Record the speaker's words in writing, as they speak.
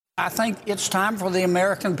I think it's time for the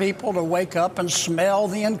American people to wake up and smell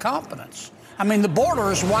the incompetence. I mean, the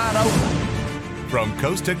border is wide open. From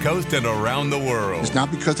coast to coast and around the world. It's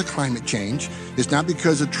not because of climate change. It's not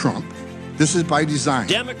because of Trump. This is by design.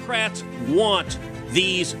 Democrats want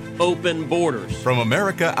these open borders. From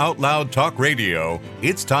America Out Loud Talk Radio,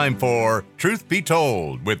 it's time for Truth Be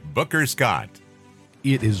Told with Booker Scott.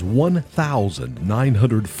 It is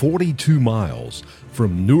 1,942 miles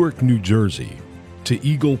from Newark, New Jersey to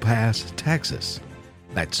Eagle Pass, Texas.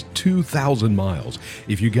 That's 2,000 miles.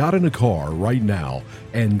 If you got in a car right now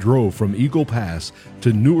and drove from Eagle Pass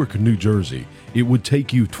to Newark, New Jersey, it would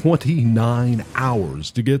take you 29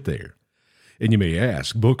 hours to get there. And you may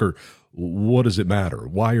ask, Booker, what does it matter?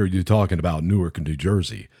 Why are you talking about Newark, New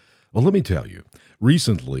Jersey? Well, let me tell you.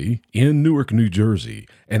 Recently, in Newark, New Jersey,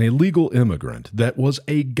 an illegal immigrant that was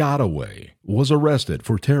a getaway was arrested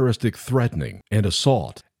for terroristic threatening and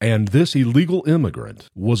assault. And this illegal immigrant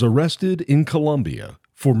was arrested in Colombia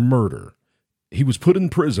for murder. He was put in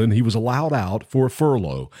prison. He was allowed out for a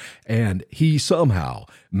furlough, and he somehow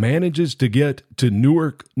manages to get to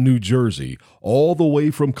Newark, New Jersey, all the way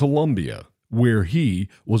from Colombia, where he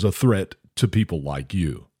was a threat to people like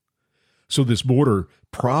you. So this border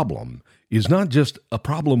problem is not just a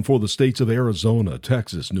problem for the states of Arizona,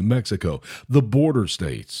 Texas, New Mexico, the border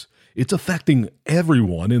states. It's affecting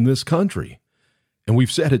everyone in this country. And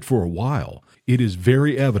we've said it for a while. It is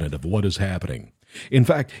very evident of what is happening. In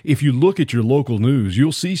fact, if you look at your local news,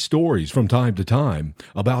 you'll see stories from time to time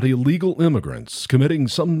about illegal immigrants committing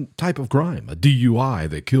some type of crime, a DUI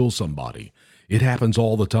that kills somebody. It happens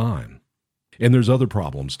all the time. And there's other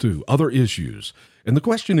problems too, other issues. And the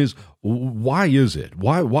question is, why is it?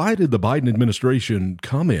 Why did the Biden administration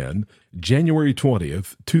come in January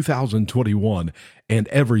 20th, 2021, and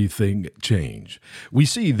everything change? We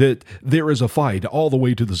see that there is a fight all the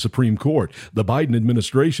way to the Supreme Court. The Biden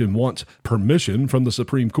administration wants permission from the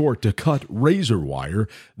Supreme Court to cut razor wire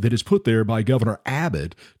that is put there by Governor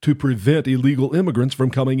Abbott to prevent illegal immigrants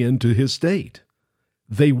from coming into his state.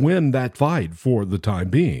 They win that fight for the time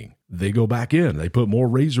being. They go back in. They put more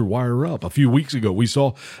razor wire up. A few weeks ago, we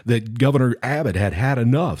saw that Governor Abbott had had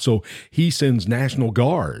enough. So he sends National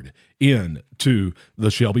Guard in to the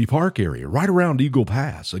Shelby Park area, right around Eagle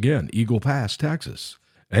Pass. Again, Eagle Pass, Texas.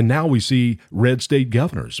 And now we see red state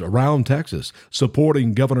governors around Texas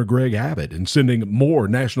supporting Governor Greg Abbott and sending more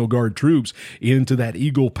National Guard troops into that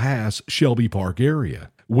Eagle Pass, Shelby Park area.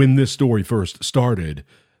 When this story first started,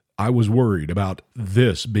 I was worried about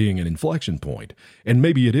this being an inflection point, and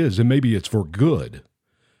maybe it is, and maybe it's for good.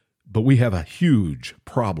 But we have a huge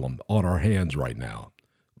problem on our hands right now.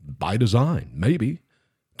 By design, maybe.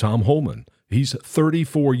 Tom Holman, he's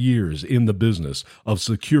 34 years in the business of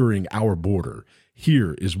securing our border.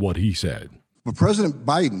 Here is what he said. But President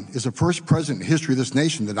Biden is the first president in history of this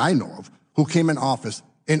nation that I know of who came in office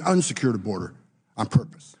and unsecured a border on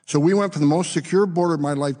purpose. So we went for the most secure border of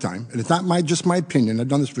my lifetime, and it's not just my opinion. I've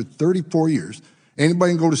done this for 34 years.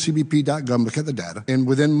 Anybody can go to cbp.gov, look at the data, and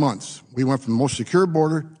within months, we went from the most secure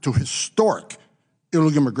border to historic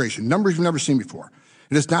illegal immigration, numbers we've never seen before.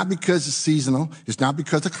 And it's not because it's seasonal. It's not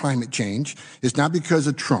because of climate change. It's not because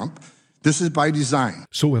of Trump. This is by design.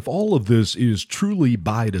 So if all of this is truly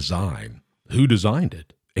by design, who designed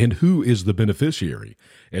it? And who is the beneficiary?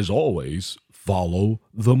 As always, follow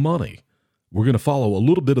the money. We're going to follow a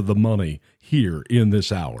little bit of the money here in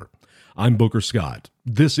this hour. I'm Booker Scott.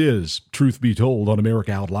 This is Truth Be Told on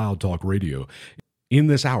America Out Loud Talk Radio. In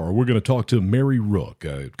this hour, we're going to talk to Mary Rook,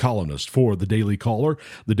 a columnist for The Daily Caller.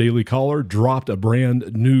 The Daily Caller dropped a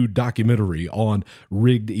brand new documentary on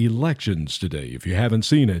rigged elections today. If you haven't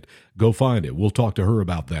seen it, go find it. We'll talk to her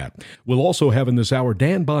about that. We'll also have in this hour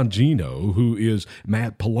Dan Bongino, who is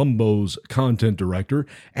Matt Palumbo's content director,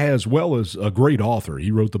 as well as a great author. He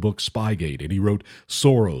wrote the book Spygate, and he wrote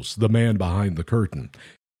Soros, the Man Behind the Curtain.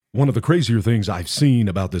 One of the crazier things I've seen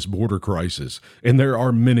about this border crisis, and there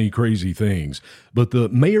are many crazy things, but the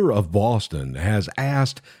mayor of Boston has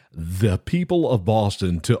asked the people of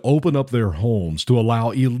Boston to open up their homes to allow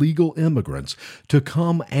illegal immigrants to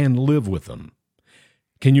come and live with them.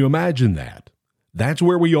 Can you imagine that? That's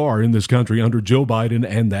where we are in this country under Joe Biden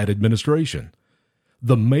and that administration.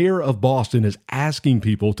 The mayor of Boston is asking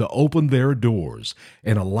people to open their doors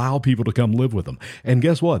and allow people to come live with them. And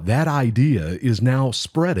guess what? That idea is now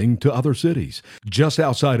spreading to other cities. Just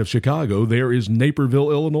outside of Chicago, there is Naperville,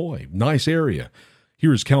 Illinois. Nice area.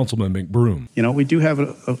 Here's Councilman McBroom. You know, we do have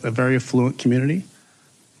a very affluent community,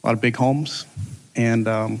 a lot of big homes. And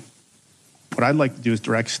what I'd like to do is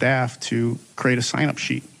direct staff to create a sign-up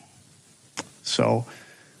sheet. So,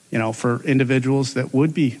 you know, for individuals that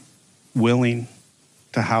would be willing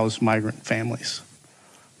to house migrant families.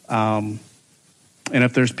 And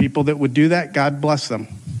if there's people that would do that, God bless them.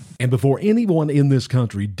 And before anyone in this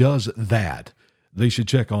country does that, they should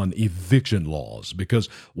check on eviction laws, because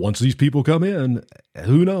once these people come in,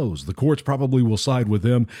 who knows? The courts probably will side with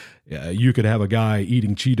them. You could have a guy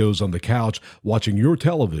eating Cheetos on the couch watching your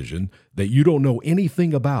television that you don't know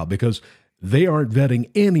anything about because they aren't vetting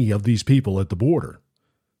any of these people at the border.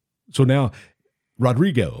 So now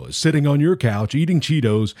Rodrigo is sitting on your couch eating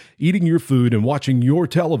Cheetos, eating your food, and watching your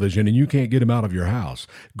television, and you can't get him out of your house.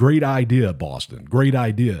 Great idea, Boston. Great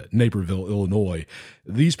idea, Naperville, Illinois.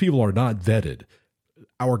 These people are not vetted.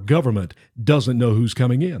 Our government doesn't know who's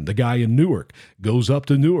coming in. The guy in Newark goes up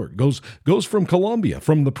to Newark, goes from Columbia,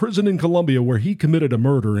 from the prison in Columbia where he committed a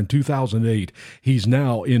murder in 2008. He's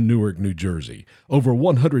now in Newark, New Jersey. Over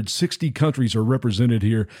 160 countries are represented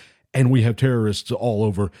here, and we have terrorists all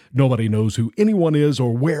over. Nobody knows who anyone is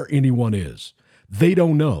or where anyone is. They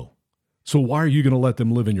don't know. So why are you going to let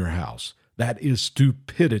them live in your house? That is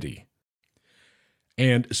stupidity.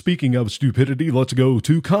 And speaking of stupidity, let's go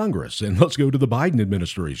to Congress and let's go to the Biden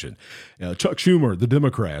administration. Chuck Schumer, the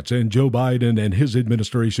Democrats, and Joe Biden and his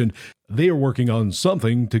administration, they are working on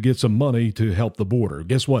something to get some money to help the border.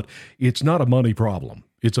 Guess what? It's not a money problem.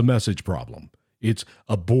 It's a message problem. It's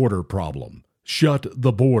a border problem. Shut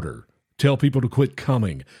the border. Tell people to quit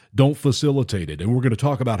coming. Don't facilitate it. And we're going to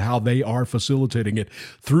talk about how they are facilitating it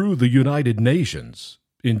through the United Nations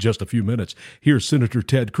in just a few minutes. Here's Senator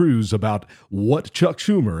Ted Cruz about what Chuck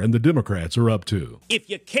Schumer and the Democrats are up to.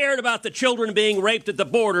 If you cared about the children being raped at the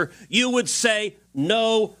border, you would say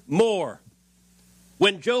no more.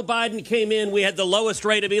 When Joe Biden came in, we had the lowest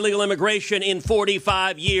rate of illegal immigration in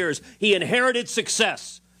 45 years. He inherited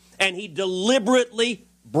success, and he deliberately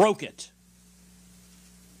broke it.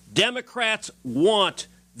 Democrats want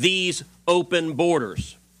these open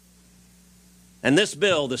borders. And this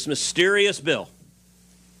bill, this mysterious bill,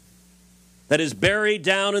 that is buried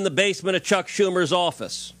down in the basement of Chuck Schumer's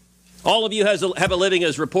office. All of you have a living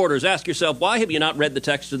as reporters. Ask yourself, why have you not read the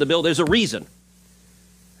text of the bill? There's a reason.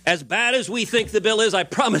 As bad as we think the bill is, I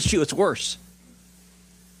promise you it's worse.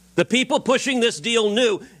 The people pushing this deal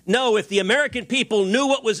know if the American people knew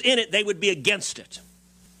what was in it, they would be against it.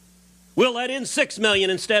 We'll let in 6 million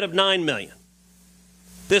instead of 9 million.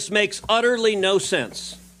 This makes utterly no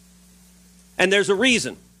sense. And there's a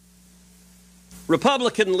reason.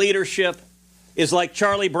 Republican leadership is like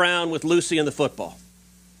Charlie Brown with Lucy and the football.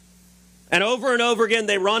 And over again,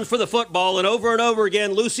 they run for the football, and over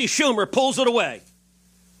again, Lucy Schumer pulls it away.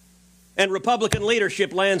 And Republican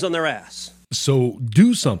leadership lands on their ass. So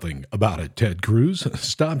do something about it, Ted Cruz.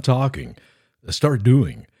 Stop talking. Start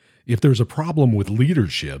doing. If there's a problem with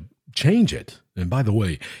leadership, change it. And by the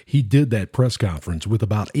way, he did that press conference with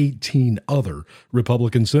about 18 other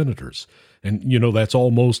Republican senators. And, you know, that's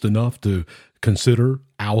almost enough to consider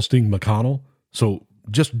ousting McConnell. So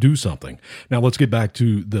just do something. Now let's get back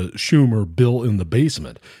to the Schumer bill in the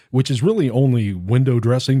basement, which is really only window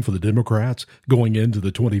dressing for the Democrats going into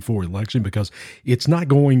the 24 election, because it's not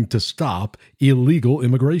going to stop illegal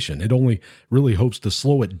immigration. It only really hopes to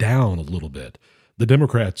slow it down a little bit. The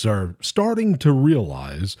Democrats are starting to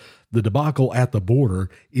realize the debacle at the border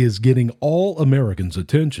is getting all Americans'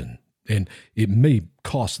 attention, and it may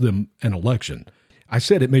cost them an election. I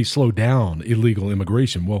said it may slow down illegal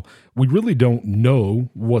immigration. Well, we really don't know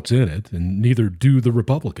what's in it, and neither do the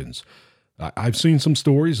Republicans. I've seen some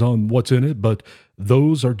stories on what's in it, but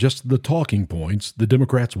those are just the talking points the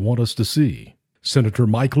Democrats want us to see. Senator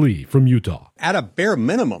Mike Lee from Utah. At a bare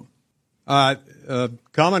minimum,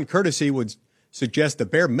 common courtesy would suggest the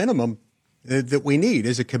bare minimum that we need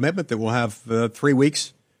is a commitment that we'll have 3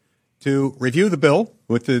 weeks to review the bill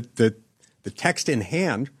with the text in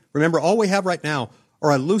hand. Remember, all we have right now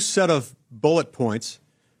are a loose set of bullet points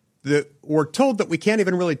that we're told that we can't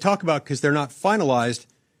even really talk about because they're not finalized,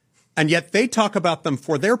 and yet they talk about them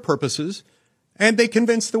for their purposes, and they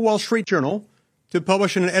convince the Wall Street Journal to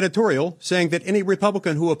publish an editorial saying that any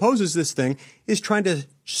Republican who opposes this thing is trying to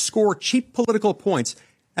score cheap political points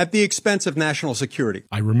at the expense of national security.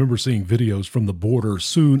 I remember seeing videos from the border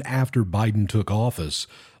soon after Biden took office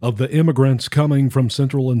of the immigrants coming from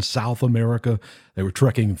Central and South America. They were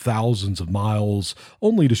trekking thousands of miles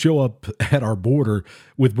only to show up at our border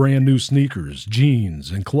with brand new sneakers,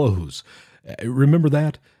 jeans, and clothes. Remember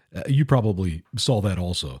that? You probably saw that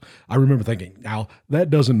also. I remember thinking, now, that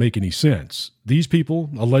doesn't make any sense. These people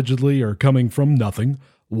allegedly are coming from nothing,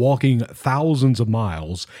 walking thousands of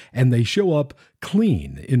miles, and they show up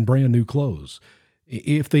clean in brand new clothes.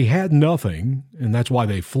 If they had nothing, and that's why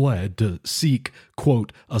they fled to seek,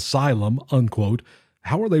 quote, asylum, unquote,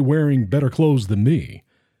 how are they wearing better clothes than me?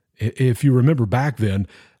 If you remember back then,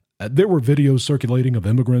 There were videos circulating of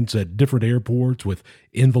immigrants at different airports with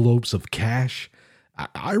envelopes of cash.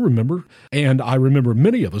 I remember, and I remember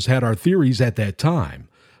many of us had our theories at that time.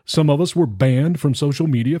 Some of us were banned from social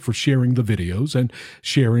media for sharing the videos and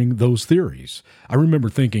sharing those theories. I remember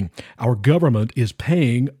thinking, our government is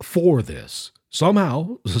paying for this.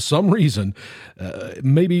 Somehow, some reason,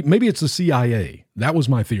 maybe it's the CIA. That was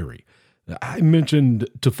my theory. I mentioned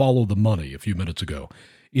to follow the money a few minutes ago.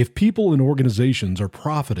 If people and organizations are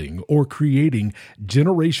profiting or creating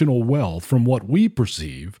generational wealth from what we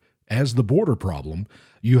perceive as the border problem,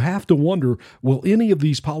 you have to wonder, will any of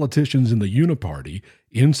these politicians in the Uniparty,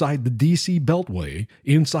 inside the D.C. Beltway,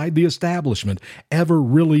 inside the establishment, ever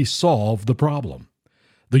really solve the problem?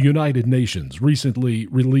 The United Nations recently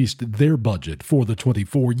released their budget for the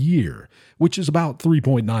 24 year, which is about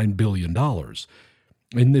 $3.9 billion.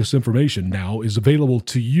 And this information now is available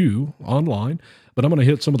to you online, but I'm going to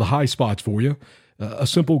hit some of the high spots for you. A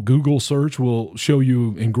simple Google search will show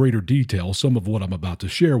you in greater detail some of what I'm about to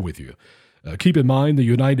share with you. Keep in mind, the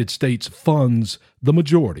United States funds the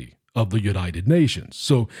majority of the United Nations,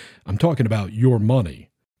 so I'm talking about your money.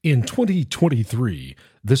 In 2023,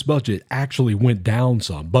 this budget actually went down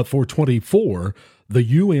some, but for 24, the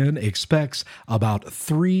UN expects about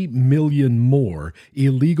 3 million more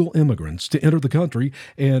illegal immigrants to enter the country,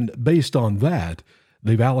 and based on that,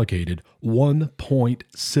 they've allocated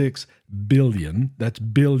 $1.6 billion, that's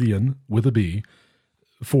billion with a B,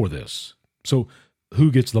 for this. So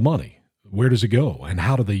who gets the money? Where does it go? And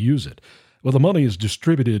how do they use it? Well, the money is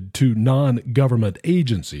distributed to non-government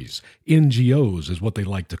agencies. NGOs is what they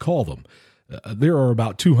like to call them. There are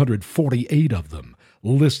about 248 of them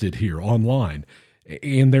listed here online,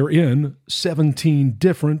 and they're in 17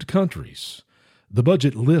 different countries. The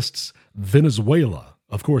budget lists Venezuela.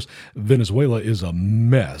 Of course, Venezuela is a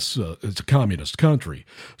mess. It's a communist country.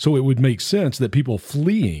 So it would make sense that people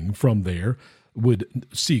fleeing from there would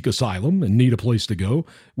seek asylum and need a place to go,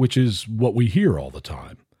 which is what we hear all the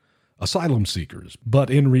time. Asylum seekers. But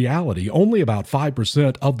in reality, only about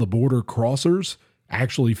 5% of the border crossers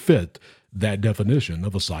actually fit that definition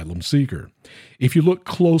of asylum seeker. If you look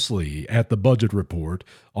closely at the budget report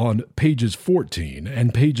on pages 14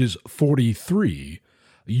 and pages 43,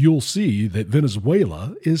 you'll see that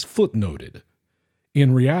Venezuela is footnoted.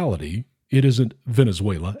 In reality, it isn't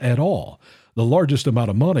Venezuela at all. The largest amount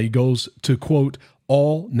of money goes to, quote,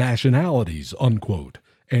 all nationalities, unquote,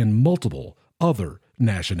 and multiple other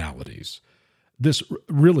nationalities. This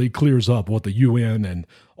really clears up what the UN and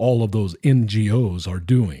all of those NGOs are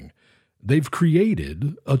doing. They've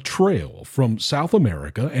created a trail from South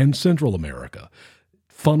America and Central America,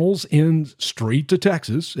 funnels in straight to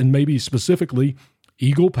Texas, and maybe specifically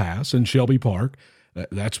Eagle Pass and Shelby Park.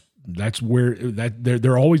 That's where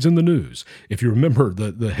they're always in the news. If you remember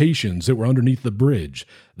the Haitians that were underneath the bridge,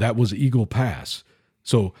 that was Eagle Pass.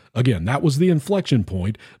 So again, that was the inflection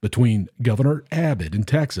point between Governor Abbott in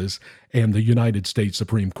Texas and the United States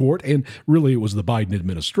Supreme Court, and really it was the Biden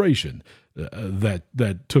administration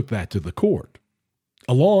that took that to the court.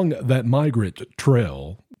 Along that migrant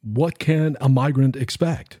trail, what can a migrant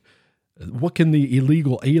expect? What can the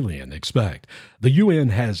illegal alien expect? The UN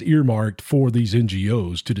has earmarked for these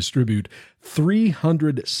NGOs to distribute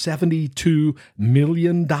 $372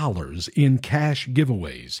 million in cash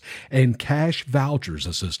giveaways and cash vouchers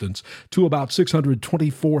assistance to about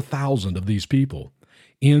 624,000 of these people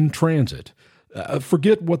in transit.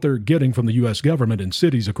 Forget what they're getting from the U.S. government and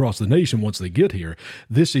cities across the nation once they get here.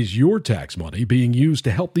 This is your tax money being used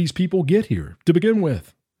to help these people get here to begin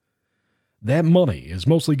with. That money is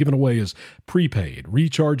mostly given away as prepaid,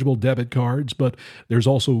 rechargeable debit cards, but there's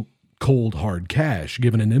also cold, hard cash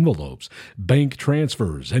given in envelopes, bank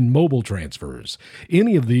transfers, and mobile transfers.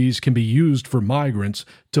 Any of these can be used for migrants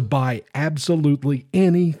to buy absolutely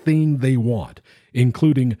anything they want,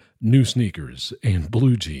 including new sneakers and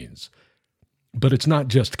blue jeans. But it's not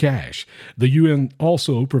just cash. The UN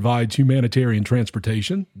also provides humanitarian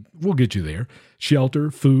transportation. We'll get you there. Shelter,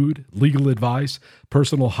 food, legal advice,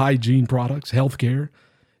 personal hygiene products, health care.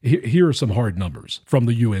 Here are some hard numbers from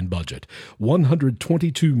the UN budget.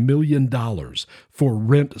 $122 million for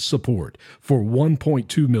rent support for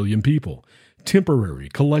 1.2 million people. Temporary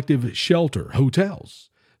collective shelter hotels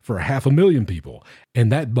for 500,000 people. And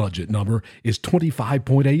that budget number is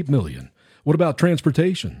 $25.8 million. What about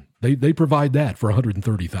transportation? They provide that for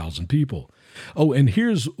 130,000 people. Oh, and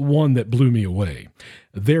here's one that blew me away.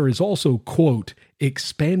 There is also, quote,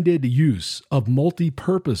 expanded use of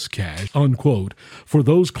multi-purpose cash, unquote, for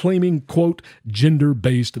those claiming, quote,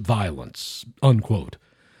 gender-based violence, unquote.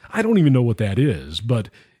 I don't even know what that is, but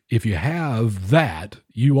if you have that,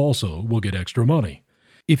 you also will get extra money.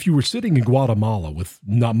 If you were sitting in Guatemala with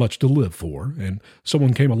not much to live for, and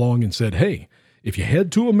someone came along and said, hey, if you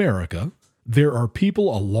head to America, there are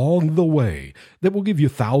people along the way that will give you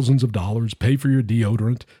thousands of dollars, pay for your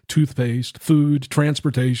deodorant, toothpaste, food,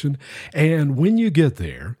 transportation, and when you get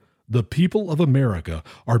there, the people of America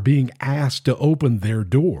are being asked to open their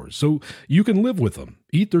doors so you can live with them,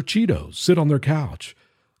 eat their Cheetos, sit on their couch,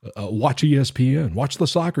 watch ESPN, watch the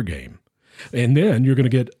soccer game. And then you're going to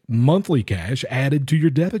get monthly cash added to your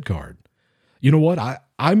debit card. You know what?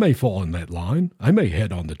 I may fall in that line. I may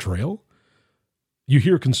head on the trail. You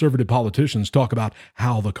hear conservative politicians talk about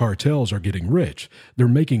how the cartels are getting rich. They're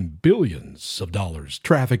making billions of dollars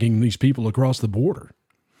trafficking these people across the border.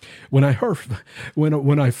 When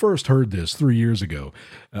I first heard this 3 years ago,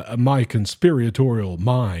 my conspiratorial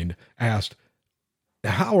mind asked,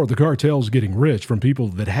 how are the cartels getting rich from people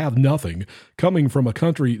that have nothing, coming from a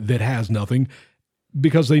country that has nothing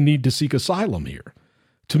because they need to seek asylum here?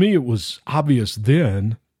 To me, it was obvious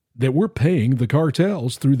then that we're paying the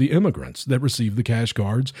cartels through the immigrants that receive the cash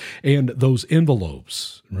cards and those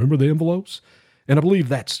envelopes. Remember the envelopes? And I believe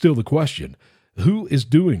that's still the question. Who is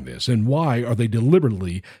doing this, and why are they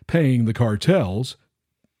deliberately paying the cartels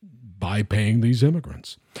by paying these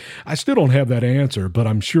immigrants? I still don't have that answer, but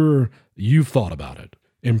I'm sure you've thought about it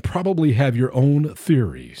and probably have your own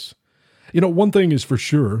theories. You know, one thing is for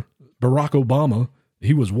sure, Barack Obama,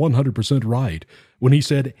 he was 100% right when he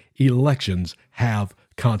said elections have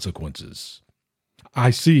consequences.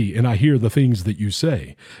 I see and I hear the things that you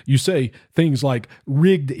say. You say things like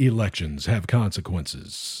rigged elections have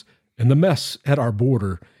consequences. And the mess at our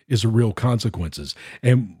border is a real consequences,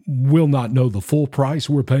 and we'll not know the full price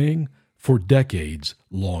we're paying for decades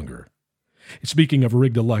longer. Speaking of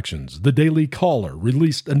rigged elections, the Daily Caller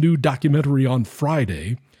released a new documentary on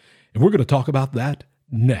Friday, and we're going to talk about that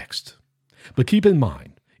next. But keep in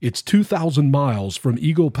mind, it's 2,000 miles from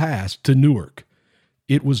Eagle Pass to Newark.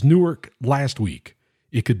 It was Newark last week.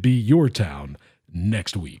 It could be your town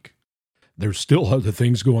next week. There's still other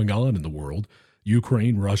things going on in the world.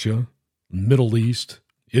 Ukraine, Russia, Middle East,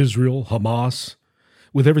 Israel, Hamas.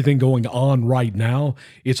 With everything going on right now,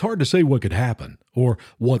 it's hard to say what could happen or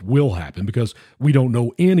what will happen because we don't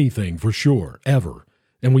know anything for sure, ever.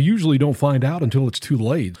 And we usually don't find out until it's too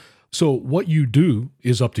late. So what you do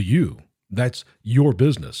is up to you. That's your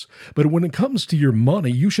business. But when it comes to your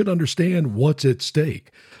money, you should understand what's at stake.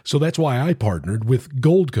 So that's why I partnered with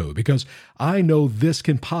Goldco, because I know this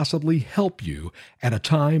can possibly help you at a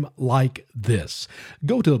time like this.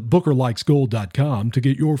 Go to bookerlikesgold.com to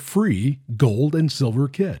get your free gold and silver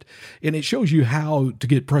kit. And it shows you how to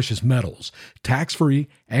get precious metals, tax-free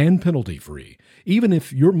and penalty-free, even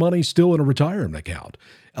if your money's still in a retirement account,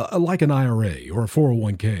 like an IRA or a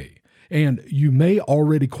 401k. And you may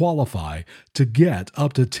already qualify to get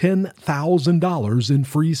up to $10,000 in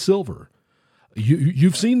free silver.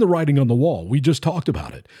 You've seen the writing on the wall. We just talked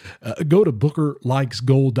about it. Go to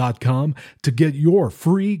bookerlikesgold.com to get your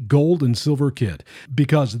free gold and silver kit,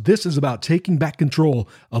 because this is about taking back control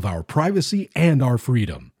of our privacy and our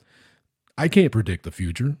freedom. I can't predict the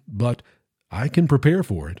future, but I can prepare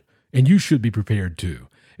for it, and you should be prepared too.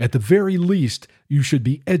 At the very least, you should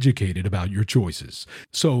be educated about your choices.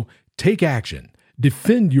 So take action.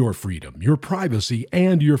 Defend your freedom, your privacy,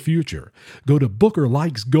 and your future. Go to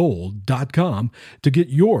bookerlikesgold.com to get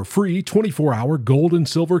your free 24-hour gold and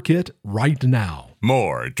silver kit right now.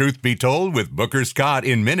 More Truth Be Told with Booker Scott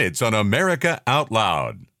in minutes on America Out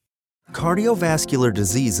Loud. Cardiovascular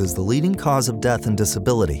disease is the leading cause of death and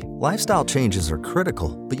disability. Lifestyle changes are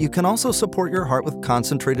critical, but you can also support your heart with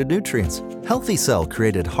concentrated nutrients. Healthy Cell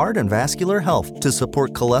created Heart and Vascular Health to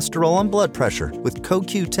support cholesterol and blood pressure with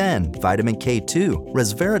CoQ10, vitamin K2,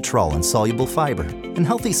 resveratrol, and soluble fiber. And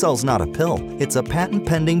Healthy Cell's not a pill, it's a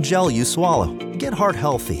patent-pending gel you swallow. Get heart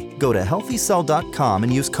healthy. Go to healthycell.com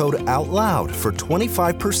and use code OUTLOUD for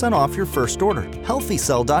 25% off your first order.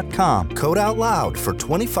 Healthycell.com, code OUTLOUD for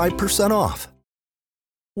 25% off.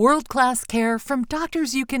 World-class care from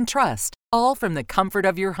doctors you can trust, all from the comfort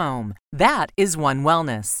of your home. That is One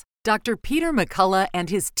Wellness. Dr. Peter McCullough and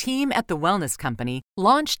his team at The Wellness Company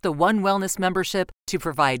launched the One Wellness membership to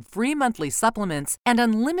provide free monthly supplements and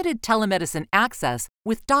unlimited telemedicine access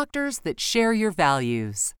with doctors that share your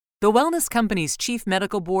values. The Wellness Company's Chief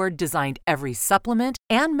Medical Board designed every supplement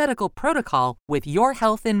and medical protocol with your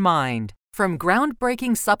health in mind. From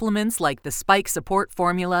groundbreaking supplements like the Spike Support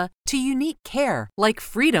Formula to unique care like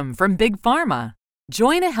Freedom from Big Pharma.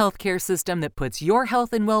 Join a healthcare system that puts your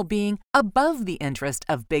health and well-being above the interest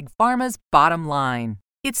of Big Pharma's bottom line.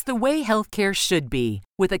 It's the way healthcare should be,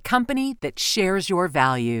 with a company that shares your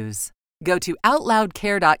values. Go to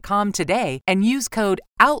OutLoudCare.com today and use code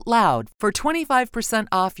OUTLOUD for 25%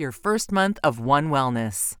 off your first month of One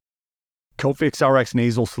Wellness. Cofix RX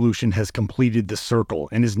Nasal Solution has completed the circle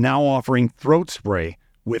and is now offering throat spray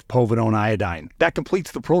with povidone iodine. That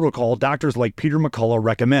completes the protocol doctors like Peter McCullough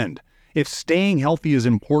recommend. If staying healthy is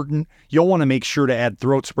important, you'll want to make sure to add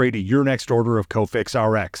throat spray to your next order of Cofix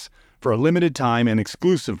RX. For a limited time and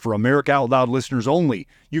exclusive for America Out Loud listeners only,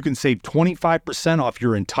 you can save 25% off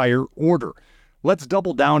your entire order. Let's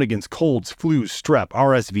double down against colds, flus, strep,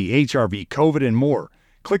 RSV, HRV, COVID, and more.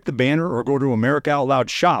 Click the banner or go to America Out Loud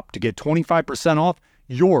shop to get 25% off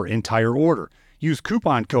your entire order. Use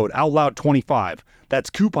coupon code OUTLOUD25. That's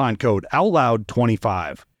coupon code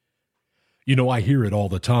OUTLOUD25. You know, I hear it all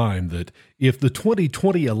the time that if the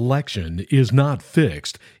 2020 election is not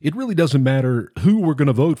fixed, it really doesn't matter who we're going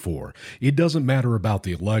to vote for. It doesn't matter about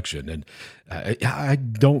the election. And I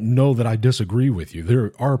don't know that I disagree with you.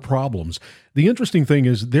 There are problems. The interesting thing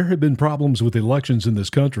is there have been problems with elections in this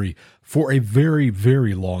country for a very,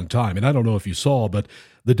 very long time. And I don't know if you saw, but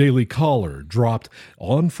the Daily Caller dropped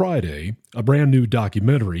on Friday a brand new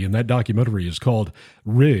documentary, and that documentary is called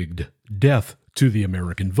Rigged: Death to the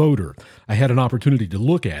American Voter. I had an opportunity to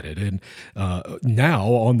look at it, and now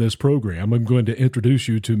on this program, I'm going to introduce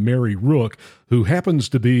you to Mary Rook, who happens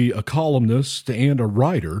to be a columnist and a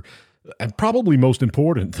writer, and probably most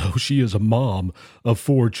important, though, she is a mom of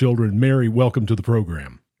 4 children. Mary, welcome to the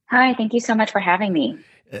program. Hi, thank you so much for having me.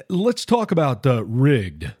 Let's talk about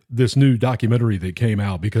Rigged, this new documentary that came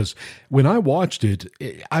out, because when I watched it,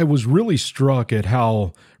 I was really struck at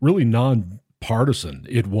how really nonpartisan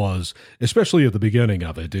it was, especially at the beginning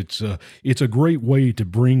of it. It's a great way to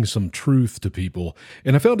bring some truth to people.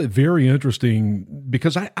 And I found it very interesting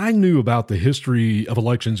because I knew about the history of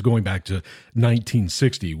elections going back to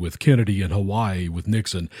 1960 with Kennedy and Hawaii with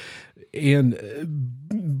Nixon.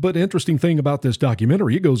 But interesting thing about this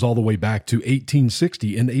documentary, it goes all the way back to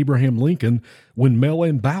 1860 and Abraham Lincoln when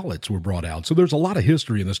mail-in ballots were brought out. So there's a lot of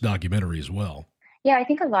history in this documentary as well. Yeah, I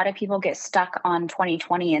think a lot of people get stuck on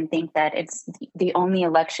 2020 and think that it's the only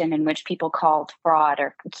election in which people called fraud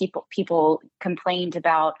or people complained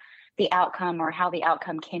about the outcome or how the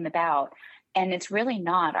outcome came about. And it's really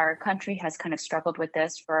not. Our country has kind of struggled with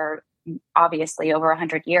this for obviously over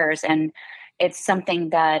 100 years. And it's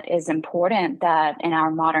something that is important that in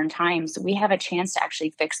our modern times, we have a chance to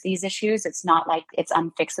actually fix these issues. It's not like it's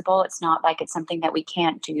unfixable. It's not like it's something that we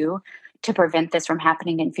can't do to prevent this from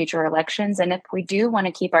happening in future elections. And if we do want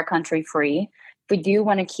to keep our country free, if we do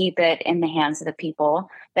want to keep it in the hands of the people,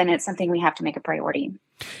 then it's something we have to make a priority.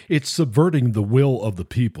 It's subverting the will of the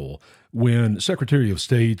people when Secretary of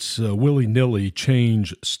States willy-nilly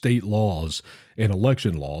change state laws and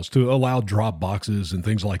election laws to allow drop boxes and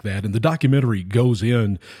things like that. And the documentary goes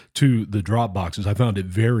in to the drop boxes. I found it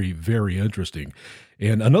very, very interesting.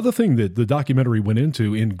 And another thing that the documentary went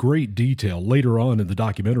into in great detail later on in the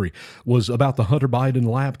documentary was about the Hunter Biden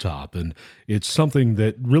laptop. And it's something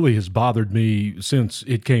that really has bothered me since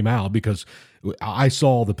it came out because I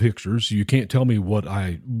saw the pictures. You can't tell me what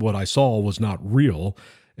I saw was not real.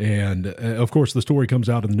 And of course, the story comes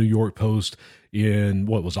out in the New York Post in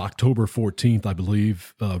what was October 14th, I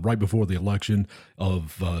believe, right before the election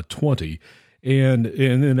of 20. And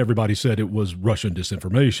then everybody said it was Russian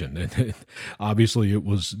disinformation. And obviously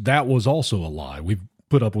that was also a lie. We've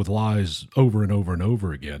put up with lies over and over and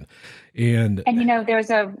over again. And you know, there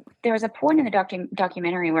was a point in the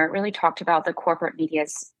documentary where it really talked about the corporate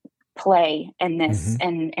media's play in this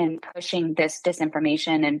and pushing this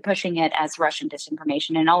disinformation and pushing it as Russian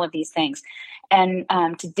disinformation and all of these things. And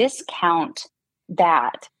to discount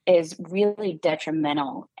that is really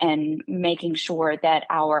detrimental in making sure that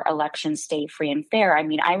our elections stay free and fair. I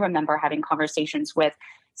mean, I remember having conversations with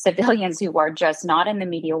civilians who are just not in the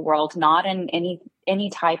media world, not in any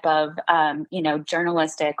type of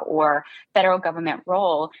journalistic or federal government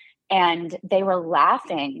role. And they were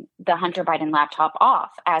laughing the Hunter Biden laptop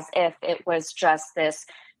off as if it was just this,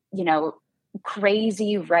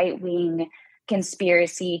 crazy right-wing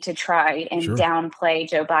conspiracy to try and downplay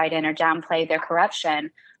Joe Biden or downplay their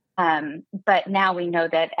corruption. But now we know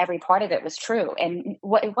that every part of it was true. And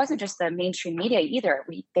it wasn't just the mainstream media either.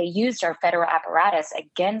 They used our federal apparatus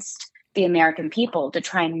against the American people to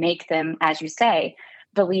try and make them, as you say,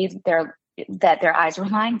 believe that their eyes were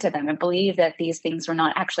lying to them and believe that these things were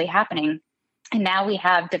not actually happening. And now we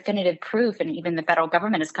have definitive proof, and even the federal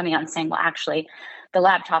government is coming out and saying, well, actually, the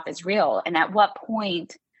laptop is real. And at what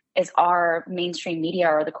point is our mainstream media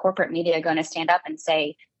or the corporate media going to stand up and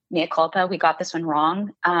say, mea culpa, we got this one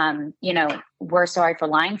wrong. We're sorry for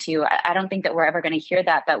lying to you. I don't think that we're ever going to hear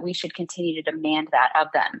that, but we should continue to demand that of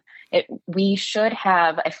them. We should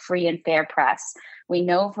have a free and fair press. We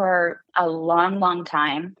know for a long, long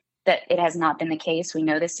time that it has not been the case. We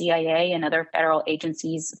know the CIA and other federal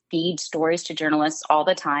agencies feed stories to journalists all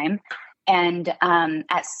the time. And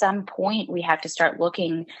at some point, we have to start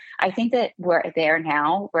looking. I think that we're there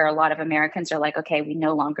now where a lot of Americans are like, okay, we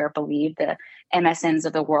no longer believe the MSNs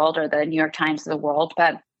of the world or the New York Times of the world.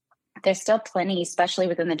 But there's still plenty, especially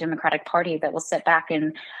within the Democratic Party, that will sit back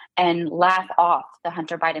and laugh off the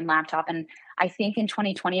Hunter Biden laptop. And I think in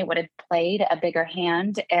 2020, it would have played a bigger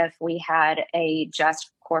hand if we had a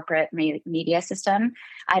just corporate media system.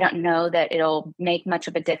 I don't know that it'll make much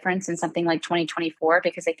of a difference in something like 2024,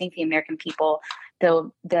 because I think the American people, the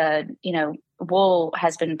wool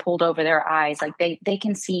has been pulled over their eyes. Like they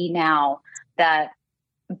can see now that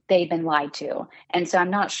they've been lied to. And so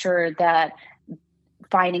I'm not sure that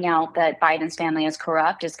finding out that Biden's family is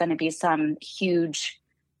corrupt is going to be some huge,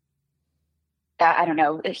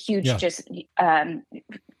 just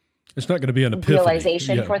it's not going to be an epiphany.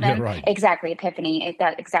 Realization for them. Yeah, right. Exactly. Epiphany.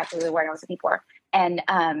 That's exactly the word I was looking for. And,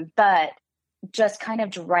 but just kind of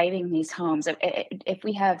driving these homes. If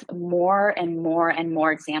we have more and more and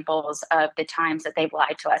more examples of the times that they've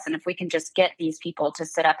lied to us, and if we can just get these people to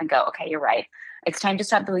sit up and go, okay, you're right. It's time to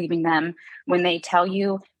stop believing them. When they tell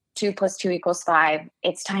you 2 + 2 = 5,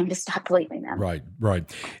 it's time to stop believing them. Right.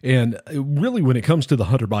 And really, when it comes to the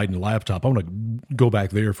Hunter Biden laptop, I want to go back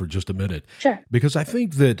there for just a minute. Sure. Because I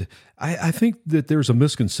think that there's a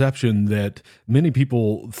misconception that many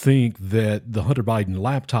people think that the Hunter Biden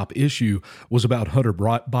laptop issue was about Hunter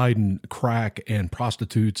Biden crack and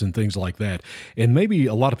prostitutes and things like that. And maybe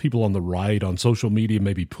a lot of people on the right on social media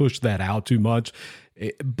maybe push that out too much.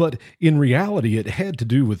 But in reality, it had to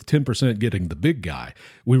do with 10% getting the big guy.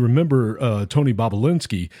 We remember Tony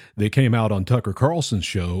Bobulinski. They came out on Tucker Carlson's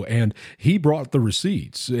show, and he brought the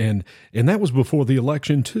receipts, and that was before the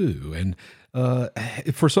election too. And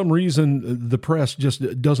for some reason, the press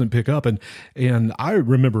just doesn't pick up. And I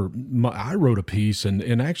remember I wrote a piece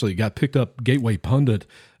and actually got picked up. Gateway Pundit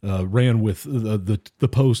ran with the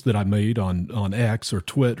post that I made on X or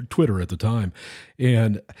Twitter at the time.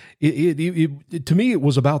 And it to me, it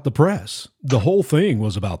was about the press. The whole thing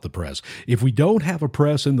was about the press. If we don't have a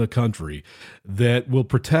press in the country that will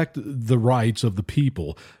protect the rights of the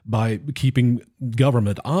people by keeping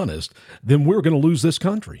government honest, then we're going to lose this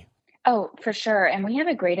country. Oh, for sure. And we have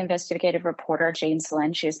a great investigative reporter, Jane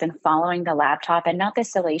Slynn. She's been following the laptop, and not the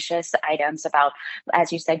salacious items about,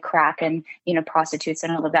 as you said, crack and, prostitutes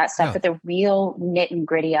and all of that stuff, but the real nit and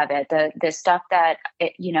gritty of it, the stuff that,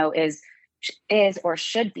 is or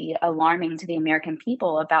should be alarming to the American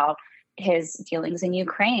people about his dealings in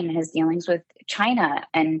Ukraine, his dealings with China,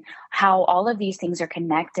 and how all of these things are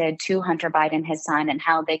connected to Hunter Biden, his son, and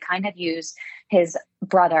how they kind of use his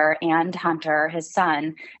brother and Hunter, his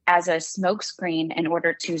son, as a smokescreen in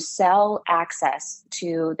order to sell access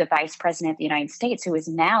to the vice president of the United States, who is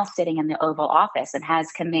now sitting in the Oval Office and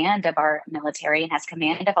has command of our military and has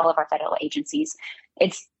command of all of our federal agencies.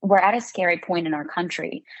 We're at a scary point in our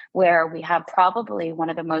country where we have probably one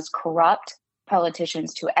of the most corrupt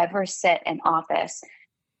politicians to ever sit in office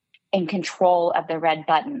in control of the red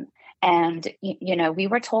button. And, we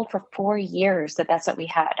were told for 4 years that that's what we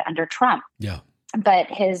had under Trump. Yeah. But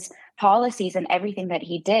his policies and everything that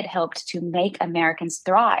he did helped to make Americans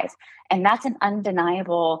thrive. And that's an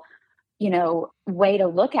undeniable, way to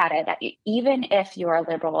look at it. Even if you're a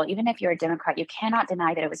liberal, even if you're a Democrat, you cannot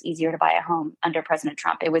deny that it was easier to buy a home under President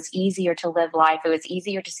Trump. It was easier to live life. It was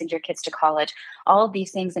easier to send your kids to college, all of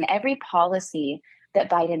these things. And every policy that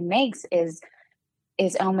Biden makes is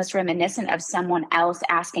almost reminiscent of someone else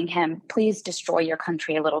asking him, please destroy your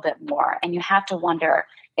country a little bit more. And you have to wonder,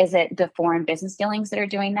 is it the foreign business dealings that are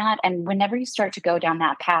doing that? And whenever you start to go down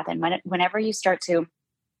that path, and whenever you start to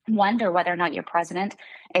wonder whether or not your president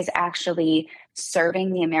is actually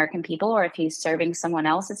serving the American people or if he's serving someone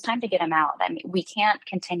else, it's time to get him out. I mean, we can't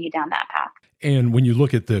continue down that path. And when you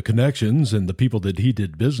look at the connections and the people that he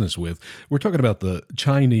did business with, we're talking about the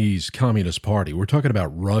Chinese Communist Party. We're talking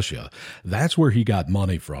about Russia. That's where he got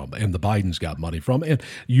money from, and the Bidens got money from. And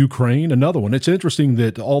Ukraine, another one. It's interesting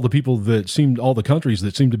that all the countries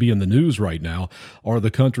that seem to be in the news right now are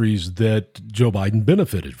the countries that Joe Biden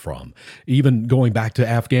benefited from. Even going back to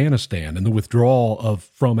Afghanistan and the withdrawal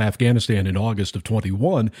from Afghanistan in August of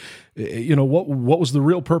 21, what was the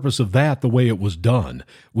real purpose of that, the way it was done?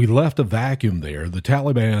 We left a vacuum lithium there. The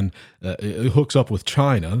Taliban hooks up with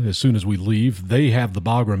China as soon as we leave. They have the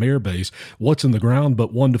Bagram Air Base. What's in the ground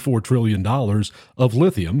but $1 to $4 trillion of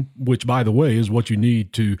lithium, which, by the way, is what you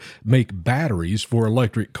need to make batteries for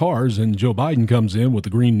electric cars. And Joe Biden comes in with the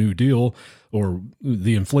Green New Deal, or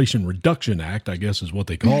the Inflation Reduction Act, I guess is what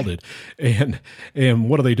they called it. And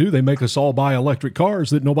what do? They make us all buy electric cars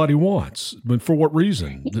that nobody wants. But for what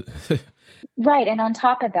reason? Right. And on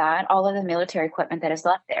top of that, all of the military equipment that is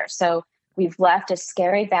left there. So we've left a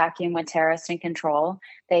scary vacuum with terrorists in control.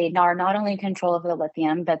 They are not only in control of the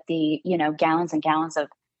lithium, but the, gallons and gallons of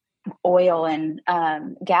oil and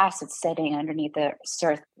gas that's sitting underneath the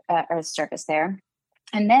Earth's surface there.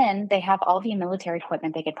 And then they have all the military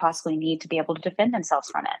equipment they could possibly need to be able to defend themselves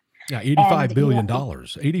from it. Yeah, $85 billion.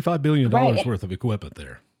 $85 billion worth of equipment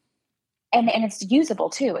there. And it's usable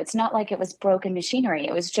too. It's not like it was broken machinery.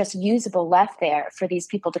 It was just usable left there for these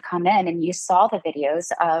people to come in. And you saw the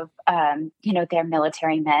videos of, their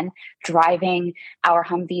military men driving our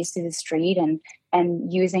Humvees through the street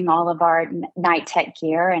and using all of our night tech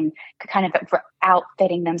gear and kind of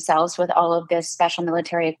outfitting themselves with all of this special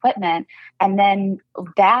military equipment. And then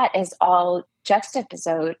that is all juxtaposed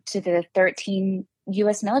to the 13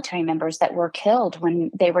 U.S. military members that were killed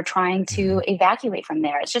when they were trying to evacuate from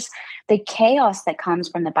there. It's just the chaos that comes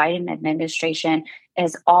from the Biden administration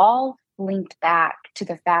is all linked back to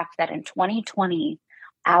the fact that in 2020,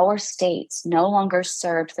 our states no longer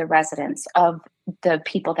served the residents of the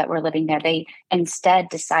people that were living there. They instead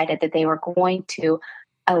decided that they were going to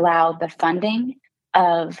allow the funding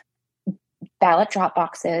of ballot drop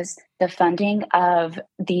boxes, the funding of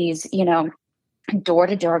these,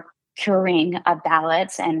 door-to-door curing of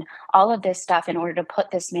ballots and all of this stuff in order to put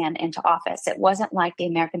this man into office. It wasn't like the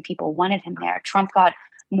American people wanted him there. Trump got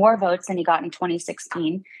more votes than he got in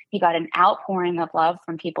 2016. He got an outpouring of love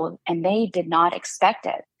from people, and they did not expect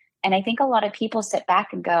it. And I think a lot of people sit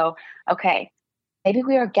back and go, okay, maybe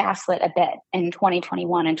we were gaslit a bit in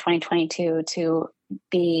 2021 and 2022 to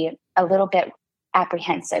be a little bit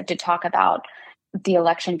apprehensive to talk about the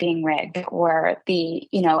election being rigged or the,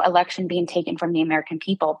 election being taken from the American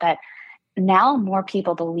people. But now more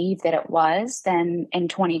people believe that it was than in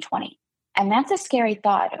 2020. And that's a scary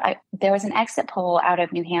thought. There was an exit poll out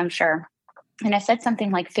of New Hampshire, and it said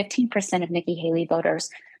something like 15% of Nikki Haley voters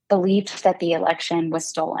believed that the election was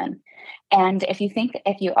stolen. And if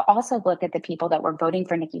you also look at the people that were voting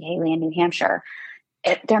for Nikki Haley in New Hampshire,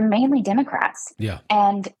 they're mainly Democrats. Yeah.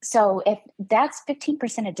 And so if that's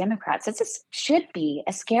 15% of Democrats, this should be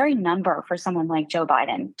a scary number for someone like Joe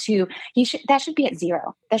Biden. That should be at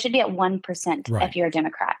zero. That should be at 1% Right. if you're a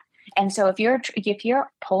Democrat. And so if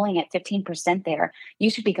you're polling at 15% there, you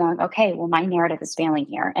should be going, okay, well, my narrative is failing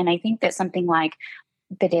here. And I think that something like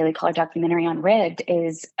the Daily Caller documentary on Rigged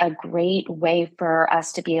is a great way for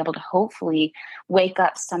us to be able to hopefully wake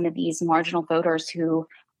up some of these marginal voters who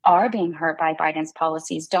are being hurt by Biden's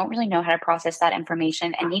policies, don't really know how to process that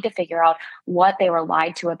information, and need to figure out what they were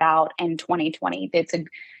lied to about in 2020.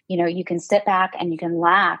 You can sit back and you can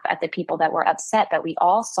laugh at the people that were upset, but we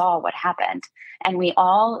all saw what happened. And we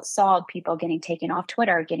all saw people getting taken off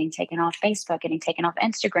Twitter, getting taken off Facebook, getting taken off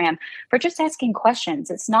Instagram for just asking questions.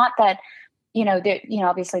 It's not that,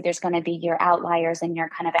 obviously there's going to be your outliers and your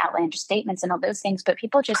kind of outlandish statements and all those things, but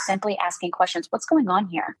people just simply asking questions. What's going on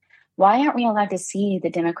here? Why aren't we allowed to see the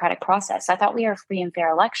democratic process? I thought we were a free and fair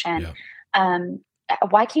election. Yeah.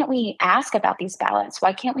 Why can't we ask about these ballots?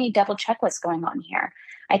 Why can't we double check what's going on here?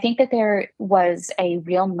 I think that there was a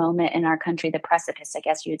real moment in our country, the precipice, I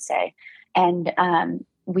guess you would say. And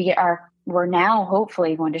we're now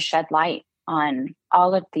hopefully going to shed light on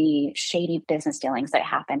all of the shady business dealings that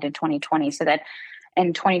happened in 2020 so that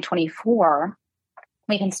in 2024,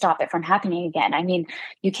 we can stop it from happening again. I mean,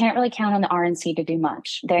 you can't really count on the RNC to do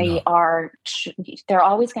much. They're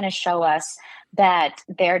always going to show us that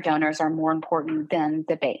their donors are more important than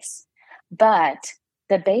the base. But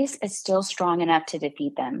the base is still strong enough to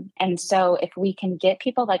defeat them. And so if we can get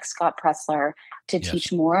people like Scott Pressler to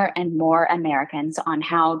teach more and more Americans on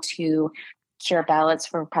how to cure ballots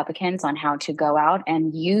for Republicans, on how to go out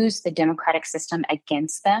and use the democratic system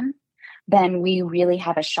against them, then we really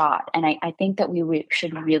have a shot. And I think that we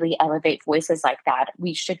should really elevate voices like that.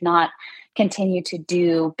 We should not continue to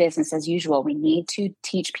do business as usual. We need to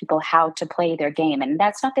teach people how to play their game. And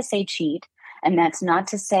that's not to say cheat. And that's not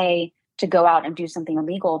to say to go out and do something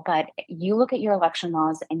illegal. But you look at your election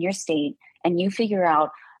laws in your state and you figure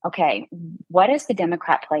out, okay, what is the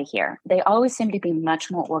Democrat play here? They always seem to be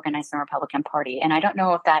much more organized than the Republican Party. And I don't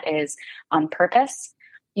know if that is on purpose,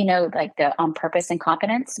 like the on purpose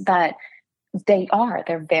incompetence, but They are.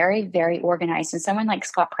 They're very, very organized. And someone like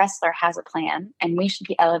Scott Pressler has a plan, and we should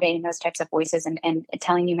be elevating those types of voices and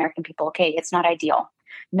telling the American people, okay, it's not ideal.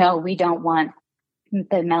 No, we don't want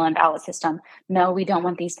the mail-in ballot system. No, we don't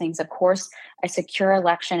want these things. Of course, a secure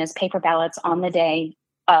election is paper ballots on the day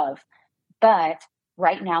of. But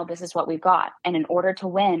right now, this is what we've got. And in order to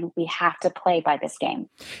win, we have to play by this game.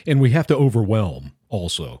 And we have to overwhelm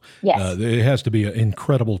also. Yes. It has to be an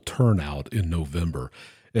incredible turnout in November.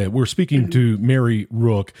 We're speaking to Mary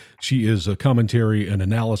Rook. She is a commentary and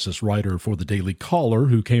analysis writer for the Daily Caller,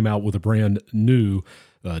 who came out with a brand new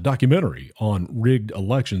documentary on rigged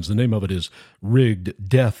elections. The name of it is Rigged: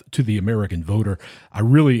 Death to the American Voter. I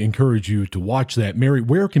really encourage you to watch that. Mary,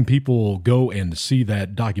 where can people go and see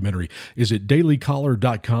that documentary? Is it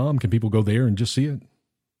dailycaller.com? Can people go there and just see it?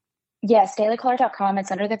 Yes, dailycaller.com.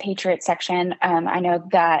 It's under the Patriot section. I know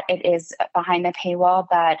that it is behind the paywall,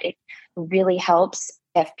 but it really helps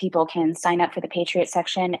if people can sign up for the Patriot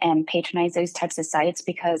section and patronize those types of sites,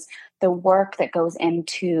 because the work that goes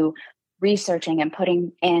into researching and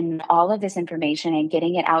putting in all of this information and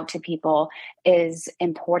getting it out to people is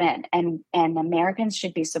important. And Americans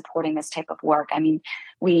should be supporting this type of work. I mean,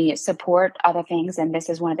 we support other things, and this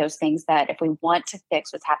is one of those things that if we want to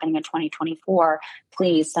fix what's happening in 2024,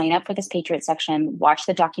 please sign up for this Patriot section, watch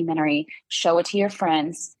the documentary, show it to your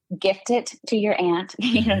friends, gift it to your aunt,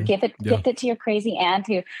 gift it to your crazy aunt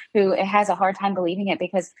who has a hard time believing it.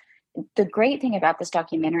 Because the great thing about this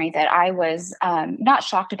documentary that I was not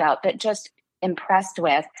shocked about, but just impressed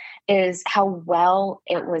with, is how well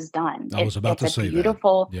it was done. I was about to say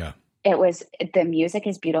beautiful, that. Yeah. It was, the music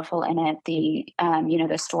is beautiful in it. The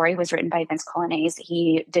story was written by Vince Colonnese.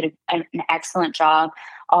 He did an excellent job.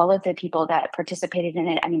 All of the people that participated in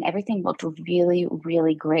it, I mean, everything looked really,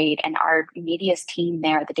 really great. And our media's team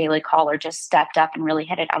there at the Daily Caller just stepped up and really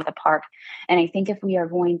hit it out of the park. And I think if we are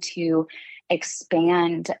going to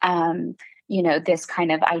expand, this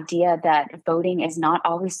kind of idea that voting is not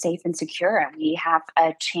always safe and secure, and we have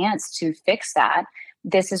a chance to fix that,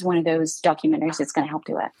 this is one of those documentaries that's going to help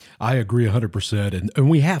do it. I agree 100%. And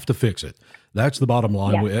we have to fix it. That's the bottom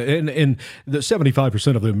line. Yeah. And the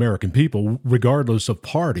 75% of the American people, regardless of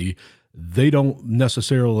party, they don't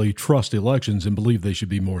necessarily trust elections and believe they should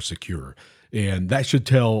be more secure. And that should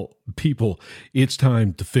tell people it's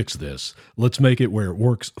time to fix this. Let's make it where it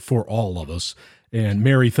works for all of us. And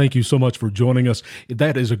Mary, thank you so much for joining us.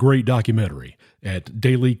 That is a great documentary at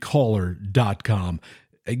dailycaller.com.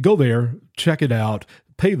 Go there, check it out,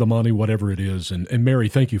 pay the money, whatever it is. And Mary,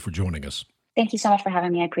 thank you for joining us. Thank you so much for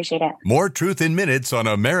having me. I appreciate it. More Truth in Minutes on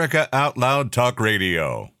America Out Loud Talk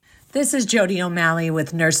Radio. This is Jody O'Malley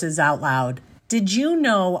with Nurses Out Loud. Did you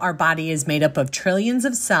know our body is made up of trillions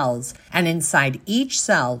of cells, and inside each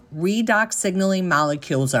cell, redox signaling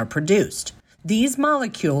molecules are produced? These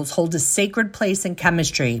molecules hold a sacred place in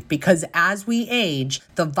chemistry because as we age,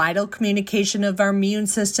 the vital communication of our immune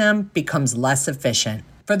system becomes less efficient.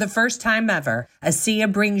 For the first time ever, ASEA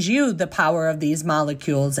brings you the power of these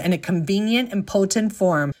molecules in a convenient and potent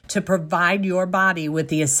form to provide your body with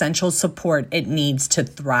the essential support it needs to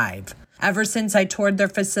thrive. Ever since I toured their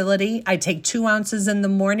facility, I take 2 ounces in the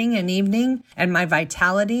morning and evening, and my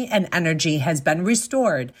vitality and energy has been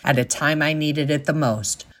restored at a time I needed it the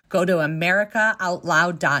most. Go to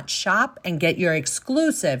americaoutloud.shop and get your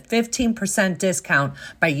exclusive 15% discount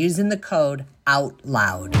by using the code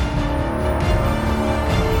OUTLOUD.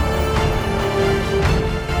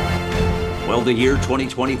 Well, the year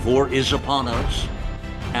 2024 is upon us,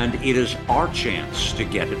 and it is our chance to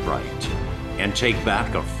get it right and take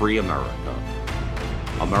back a free America.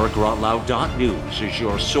 AmericaOutloud.news is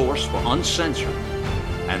your source for uncensored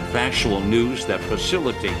and factual news that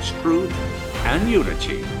facilitates truth and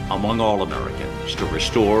unity among all Americans to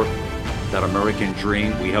restore that American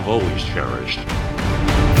dream we have always cherished.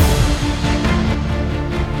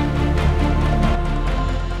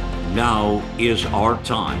 Now is our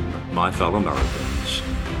time, my fellow Americans.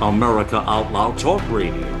 America Out Loud Talk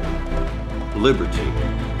Radio. Liberty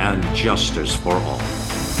and justice for all.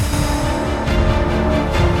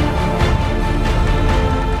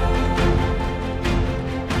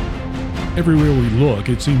 Everywhere we look,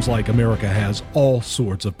 it seems like America has all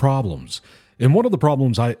sorts of problems. And one of the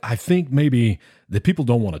problems I think maybe that people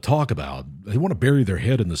don't want to talk about, they want to bury their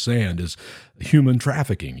head in the sand, is human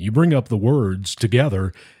trafficking. You bring up the words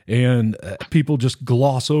together and people just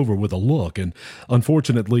gloss over with a look. And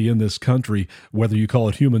unfortunately in this country, whether you call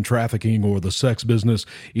it human trafficking or the sex business,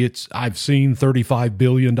 I've seen $35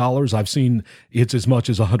 billion. I've seen it's as much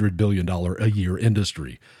as $100 billion a year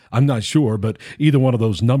industry. I'm not sure, but either one of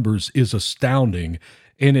those numbers is astounding.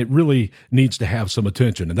 And it really needs to have some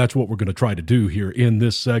attention. And that's what we're going to try to do here in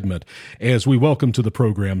this segment as we welcome to the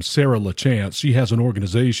program Sarah LaChance. She has an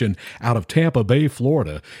organization out of Tampa Bay,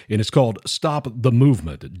 Florida, and it's called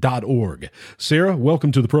stopthemovement.org. Sarah,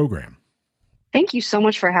 welcome to the program. Thank you so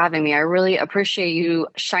much for having me. I really appreciate you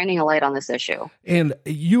shining a light on this issue. And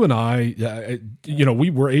you and I, we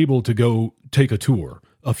were able to go take a tour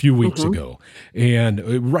a few weeks ago,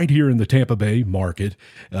 and right here in the Tampa Bay market,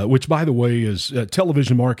 which, by the way, is a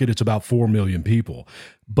television market. It's about 4 million people,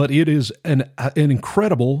 but it is an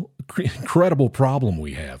incredible problem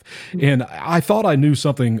we have. And I thought I knew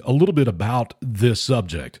something a little bit about this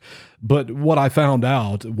subject, but what I found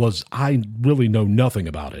out was I really know nothing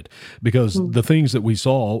about it, because the things that we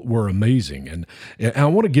saw were amazing. And I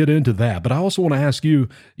want to get into that, but I also want to ask you,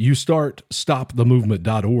 you start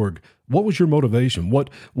stopthemovement.org. What was your motivation? What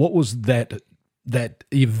was that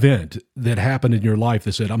event that happened in your life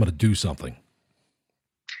that said, I'm going to do something?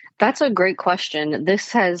 That's a great question.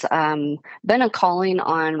 This has been a calling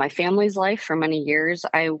on my family's life for many years.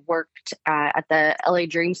 I worked at the LA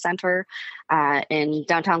Dream Center in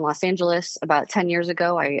downtown Los Angeles about 10 years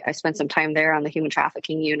ago. I spent some time there on the human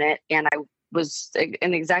trafficking unit, and I was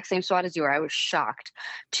in the exact same spot as you were. I was shocked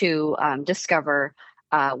to discover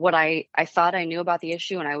what I thought I knew about the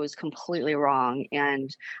issue, and I was completely wrong.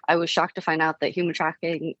 And I was shocked to find out that human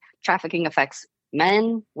trafficking affects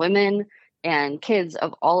men, women, and kids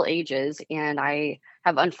of all ages. And I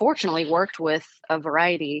have unfortunately worked with a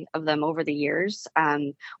variety of them over the years.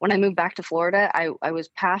 When I moved back to Florida, I was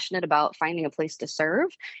passionate about finding a place to serve,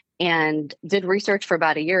 and did research for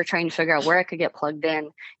about a year trying to figure out where I could get plugged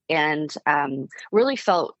in, and really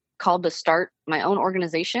felt called to start my own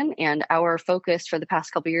organization. And our focus for the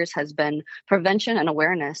past couple of years has been prevention and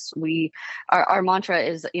awareness. Our mantra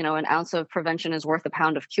is, an ounce of prevention is worth a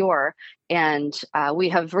pound of cure. And we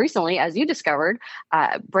have recently, as you discovered,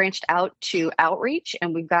 branched out to outreach,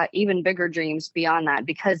 and we've got even bigger dreams beyond that,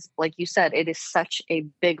 because like you said, it is such a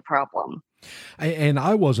big problem. And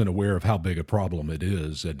I wasn't aware of how big a problem it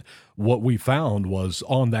is. And what we found was,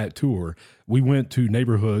 on that tour, we went to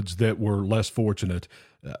neighborhoods that were less fortunate.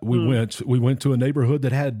 We went to a neighborhood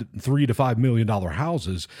that had $3 to $5 million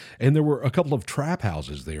houses, and there were a couple of trap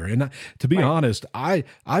houses there. And to be honest, I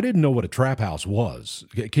didn't know what a trap house was.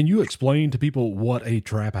 Can you explain to people what a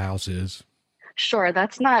trap house is? Sure.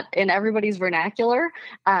 That's not in everybody's vernacular.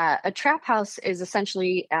 A trap house is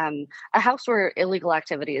essentially a house where illegal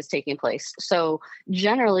activity is taking place. So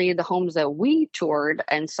generally, the homes that we toured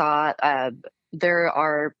and saw, there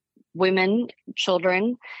are women,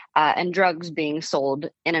 children, and drugs being sold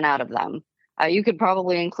in and out of them. You could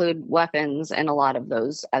probably include weapons in a lot of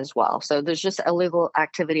those as well. So there's just illegal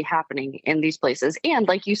activity happening in these places. And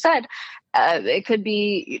like you said, it could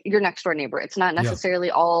be your next door neighbor. It's not necessarily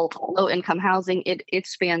all low income housing. It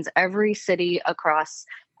spans every city across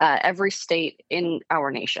every state in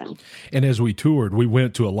our nation. And as we toured, we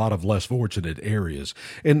went to a lot of less fortunate areas.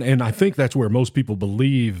 And I think that's where most people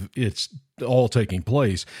believe it's all taking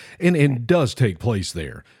place, and does take place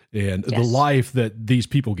there. And the life that these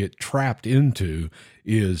people get trapped into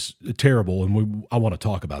is terrible, and I want to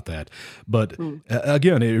talk about that. But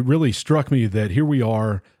again, it really struck me that here we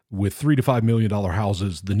are with $3 to $5 million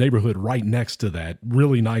houses, the neighborhood right next to that,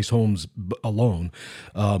 really nice homes alone.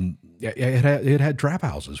 It had trap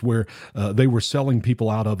houses where they were selling people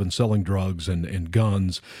out of and selling drugs and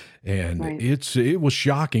guns. And it was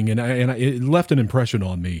shocking, and it left an impression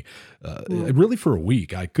on me really for a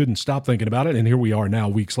week. I couldn't stop thinking about it, and here we are now,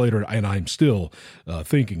 weeks later, and I'm still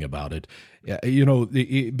thinking about it.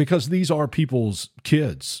 Because these are people's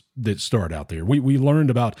kids that start out there. We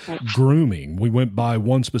learned about grooming. We went by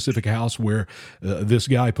one specific house where this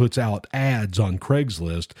guy puts out ads on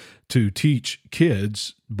Craigslist to teach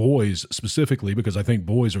kids, boys specifically, because I think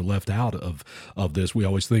boys are left out of this. We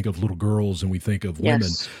always think of little girls and we think of women.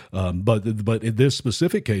 But in this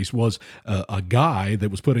specific case was a guy that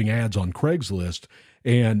was putting ads on Craigslist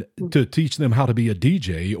and to teach them how to be a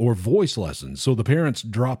DJ or voice lessons. So the parents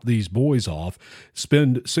drop these boys off,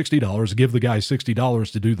 spend $60, give the guy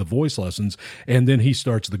 $60 to do the voice lessons, and then he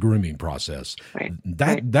starts the grooming process.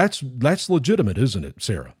 That's legitimate, isn't it,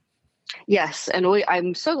 Sarah? Yes. And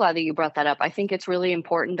I'm so glad that you brought that up. I think it's really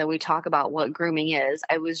important that we talk about what grooming is.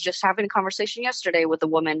 I was just having a conversation yesterday with a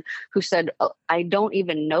woman who said, I don't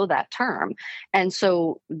even know that term. And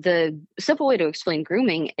so the simple way to explain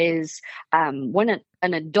grooming is when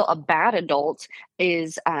a bad adult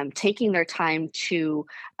is taking their time to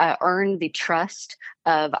earn the trust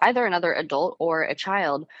of either another adult or a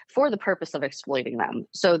child for the purpose of exploiting them.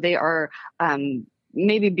 So they are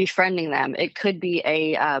maybe befriending them. It could be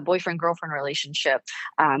a boyfriend-girlfriend relationship.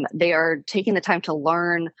 They are taking the time to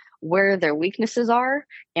learn where their weaknesses are,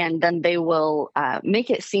 and then they will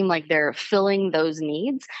make it seem like they're filling those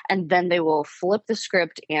needs, and then they will flip the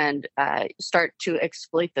script and start to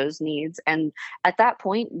exploit those needs. And at that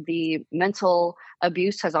point, the mental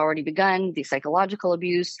abuse has already begun, the psychological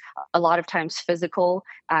abuse, a lot of times physical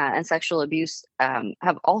and sexual abuse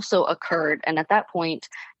have also occurred. And at that point,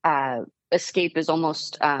 escape is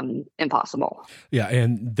almost impossible. Yeah,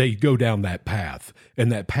 and they go down that path,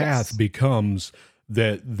 and that path becomes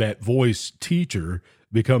that voice teacher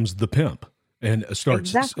becomes the pimp and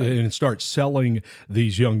starts selling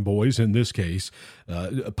these young boys, in this case,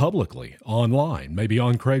 publicly online, maybe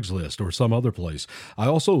on Craigslist or some other place. I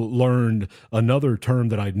also learned another term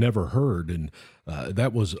that I'd never heard, and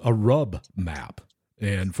that was a rub map.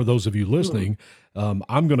 And for those of you listening,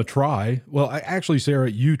 I'm going to try. Well, actually, Sarah,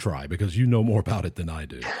 you try because you know more about it than I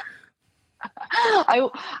do.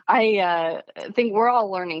 I think we're all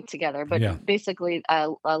learning together, but basically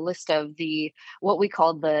a list of what we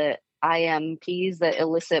call the IMPs, the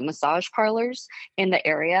illicit massage parlors in the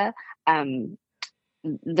area.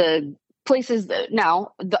 The places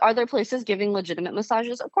are there places giving legitimate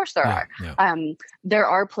massages? Of course there are. Yeah. There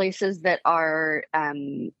are places that are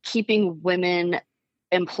keeping women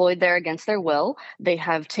employed there against their will. They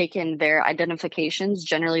have taken their identifications.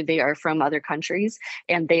 Generally, they are from other countries,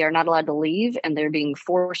 and they are not allowed to leave, and they're being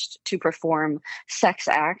forced to perform sex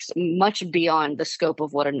acts much beyond the scope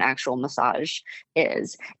of what an actual massage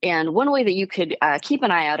is. And one way that you could keep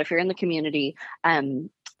an eye out if you're in the community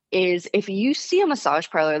is if you see a massage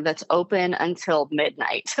parlor that's open until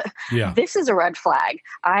midnight. This is a red flag.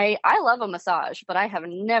 I love a massage, but I have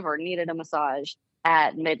never needed a massage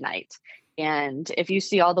at midnight. And if you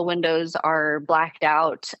see all the windows are blacked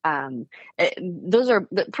out, those are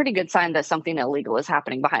a pretty good sign that something illegal is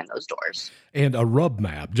happening behind those doors. And a rub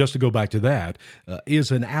map, just to go back to that,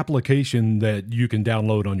 is an application that you can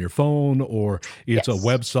download on your phone, or it's a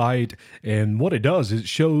website. And what it does is it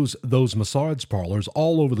shows those massage parlors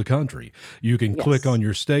all over the country. You can click on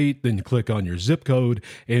your state, then click on your zip code,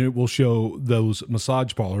 and it will show those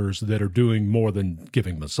massage parlors that are doing more than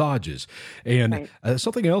giving massages. And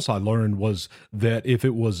something else I learned was that if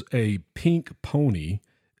it was a pink pony,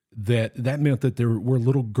 that meant that there were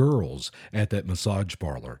little girls at that massage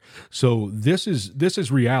parlor. So this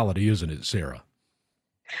is reality, isn't it, Sarah?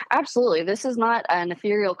 Absolutely. This is not an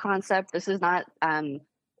ethereal concept. This is not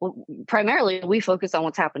primarily we focus on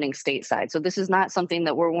what's happening stateside. So this is not something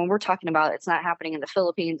that when we're talking about, it's not happening in the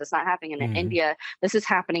Philippines. It's not happening in India. This is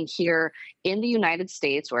happening here in the United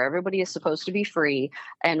States, where everybody is supposed to be free.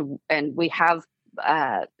 And we have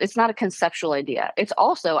it's not a conceptual idea. It's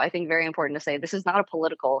also, I think, very important to say this is not a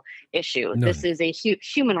political issue. No. This is a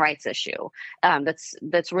human rights issue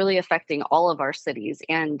that's really affecting all of our cities.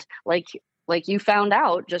 And like you found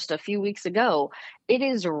out just a few weeks ago, it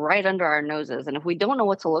is right under our noses. And if we don't know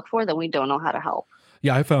what to look for, then we don't know how to help.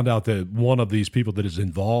 Yeah, I found out that one of these people that is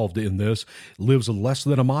involved in this lives less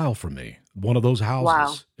than a mile from me, one of those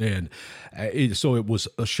houses. Wow. And so it was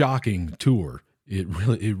a shocking tour. It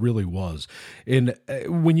really was. And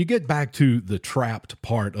when you get back to the trapped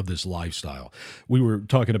part of this lifestyle, we were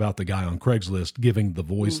talking about the guy on Craigslist giving the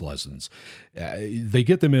voice lessons. They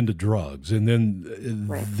get them into drugs, and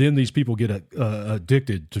then these people get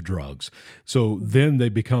addicted to drugs. So then they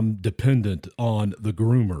become dependent on the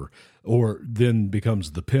groomer, or then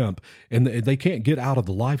becomes the pimp, and they can't get out of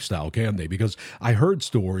the lifestyle, can they? Because I heard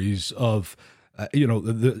stories of,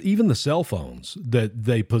 even the cell phones that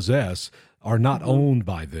they possess are not owned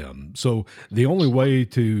by them. So the only way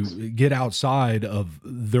to get outside of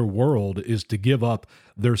their world is to give up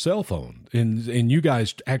their cell phone. And you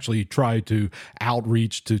guys actually try to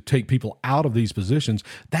outreach to take people out of these positions.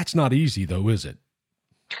 That's not easy, though, is it?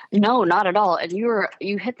 No, not at all. And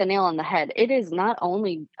you hit the nail on the head. It is not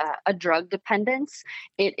only a drug dependence.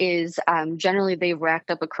 It is generally they've racked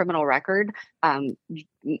up a criminal record,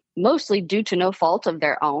 mostly due to no fault of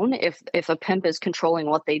their own. If a pimp is controlling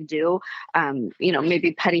what they do,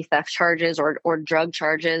 maybe petty theft charges or drug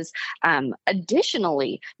charges.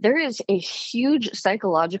 Additionally, there is a huge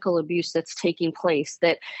psychological abuse that's taking place.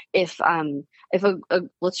 That if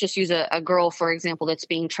let's just use a girl, for example, that's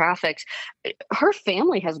being trafficked, her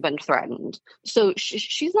family has been threatened. So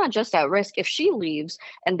she's not just at risk. If she leaves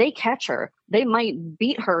and they catch her, they might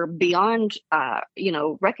beat her beyond,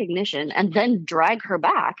 recognition and then drag her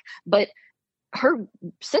back. But her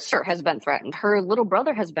sister has been threatened. Her little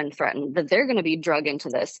brother has been threatened that they're going to be drug into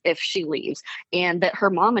this if she leaves, and that her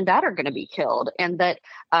mom and dad are going to be killed, and that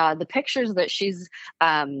the pictures that she's,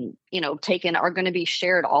 taken are going to be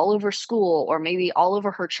shared all over school or maybe all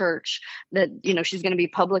over her church, that, she's going to be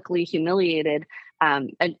publicly humiliated.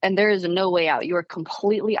 And there is no way out. You are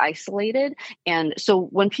completely isolated. And so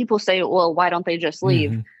when people say, well, why don't they just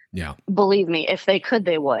leave? Mm-hmm. Yeah. Believe me, if they could,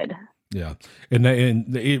 they would. Yeah. And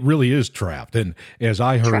it really is trapped. And as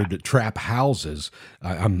I heard trap houses,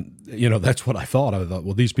 that's what I thought. I thought,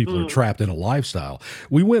 well, these people are trapped in a lifestyle.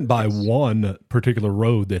 We went by one particular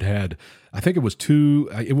road that had, I think it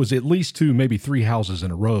was at least two, maybe three houses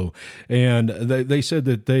in a row. And they said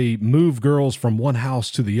that they move girls from one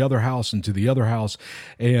house to the other house and to the other house.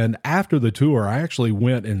 And after the tour, I actually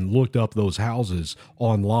went and looked up those houses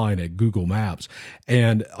online at Google Maps.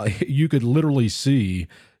 And you could literally see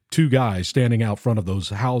two guys standing out front of those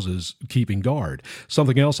houses keeping guard.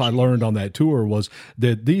 Something else I learned on that tour was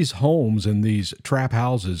that these homes and these trap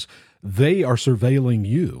houses, they are surveilling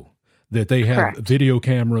you. That they have video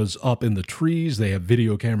cameras up in the trees. They have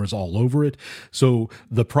video cameras all over it. So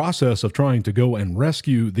the process of trying to go and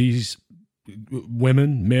rescue these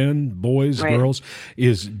women, men, boys, girls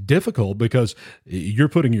is difficult because you're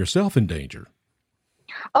putting yourself in danger.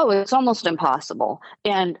 Oh, it's almost impossible.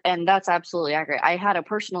 And that's absolutely accurate. I had a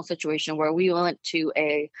personal situation where we went to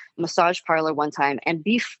a massage parlor one time, and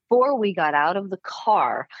before we got out of the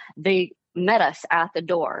car, they met us at the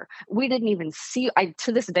door. We didn't even see,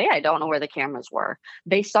 to this day, I don't know where the cameras were.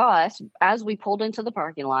 They saw us as we pulled into the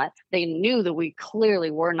parking lot. They knew that we clearly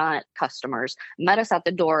were not customers, met us at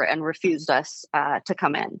the door and refused us to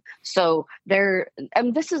come in. So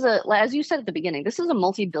this is as you said at the beginning, this is a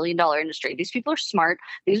multi-billion-dollar industry. These people are smart.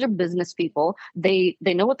 These are business people. They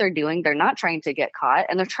know what they're doing. They're not trying to get caught,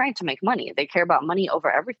 and they're trying to make money. They care about money over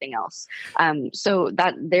everything else. So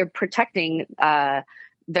that they're protecting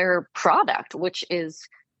their product, which is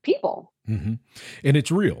people. Mm-hmm. And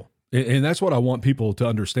it's real. And that's what I want people to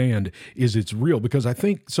understand is it's real, because I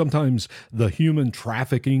think sometimes the human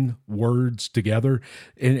trafficking words together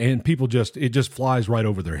and people it just flies right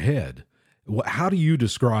over their head. How do you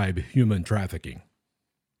describe human trafficking?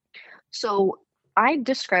 So I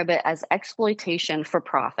describe it as exploitation for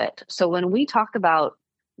profit. So when we talk about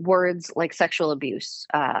words like sexual abuse,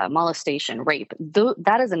 molestation, rape,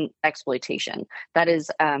 that is an exploitation.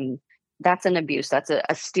 That's an abuse. That's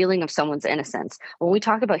a stealing of someone's innocence. When we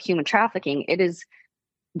talk about human trafficking, it is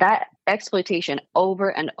that exploitation over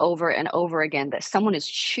and over and over again that someone is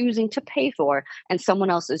choosing to pay for and someone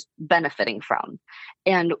else is benefiting from.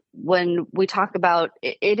 And when we talk about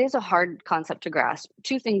it is a hard concept to grasp.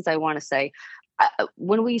 Two things I want to say.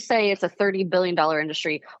 When we say it's a $30 billion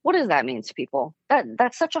industry, what does that mean to people?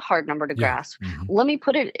 That's such a hard number to grasp. Mm-hmm. Let me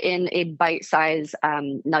put it in a bite-sized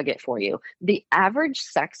nugget for you. The average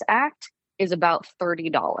sex act is about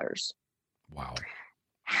 $30. Wow.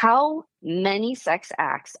 How many sex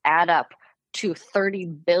acts add up to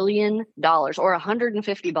 $30 billion or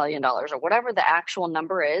 $150 billion or whatever the actual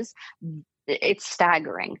number is? It's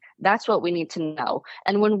staggering. That's what we need to know.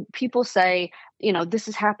 And when people say, this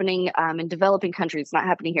is happening in developing countries, it's not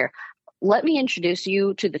happening here. Let me introduce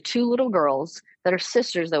you to the two little girls that are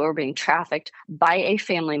sisters that were being trafficked by a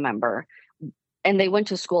family member. And they went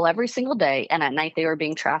to school every single day. And at night, they were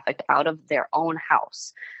being trafficked out of their own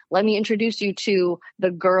house. Let me introduce you to the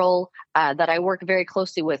girl that I work very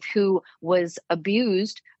closely with who was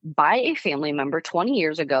abused by a family member 20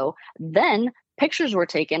 years ago. Then pictures were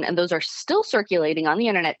taken, and those are still circulating on the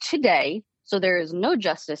internet today. So there is no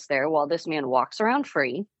justice there while this man walks around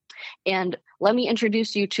free. And let me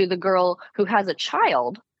introduce you to the girl who has a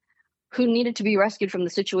child who needed to be rescued from the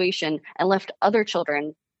situation and left other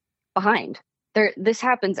children behind. This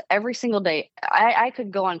happens every single day. I could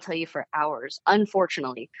go on and tell you for hours,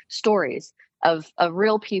 unfortunately, stories of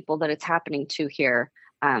real people that it's happening to here.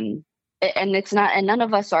 And it's not, and none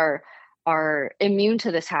of us are immune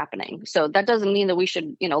to this happening. So that doesn't mean that we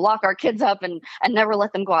should, lock our kids up and never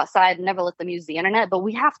let them go outside and never let them use the internet, but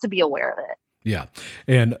we have to be aware of it. Yeah.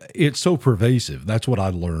 And it's so pervasive. That's what I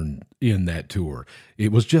learned in that tour.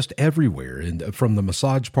 It was just everywhere. And from the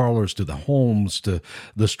massage parlors to the homes to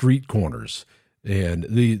the street corners. And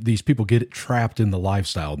these people get trapped in the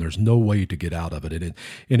lifestyle, and there's no way to get out of it, and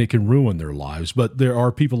it can ruin their lives. But there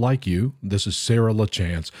are people like you. This is Sarah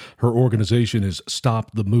LaChance. Her organization is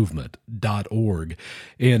stopthemovement.org.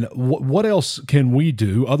 And what else can we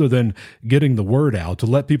do other than getting the word out to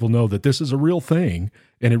let people know that this is a real thing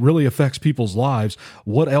and it really affects people's lives?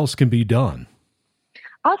 What else can be done?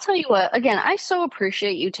 I'll tell you what, again, I so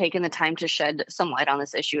appreciate you taking the time to shed some light on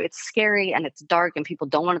this issue. It's scary and it's dark and people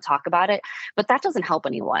don't want to talk about it, but that doesn't help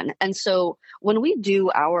anyone. And so when we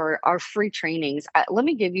do our free trainings, let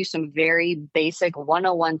me give you some very basic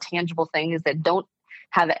 101 tangible things that don't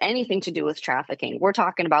have anything to do with trafficking. We're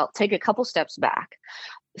talking about take a couple steps back.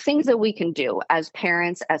 Things that we can do as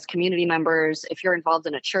parents, as community members, if you're involved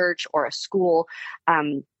in a church or a school,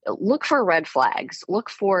 look for red flags. Look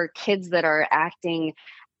for kids that are acting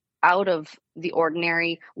out of the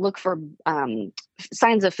ordinary. Look for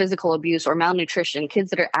signs of physical abuse or malnutrition,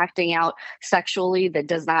 kids that are acting out sexually that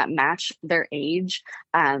does not match their age.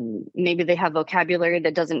 Maybe they have vocabulary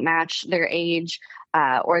that doesn't match their age,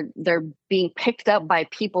 or they're being picked up by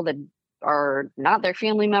people that are not their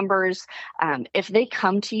family members. If they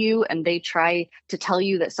come to you and they try to tell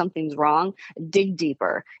you that something's wrong, dig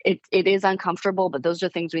deeper. It is uncomfortable, but those are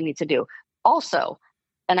things we need to do. Also,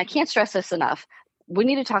 and I can't stress this enough, we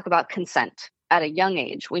need to talk about consent at a young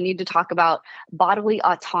age. We need to talk about bodily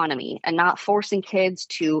autonomy and not forcing kids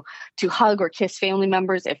to hug or kiss family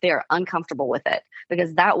members if they are uncomfortable with it,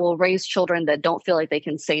 because that will raise children that don't feel like they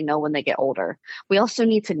can say no when they get older. We also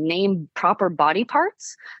need to name proper body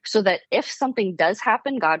parts so that if something does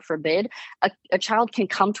happen, God forbid, a child can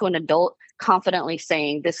come to an adult confidently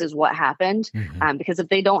saying, this is what happened. Because if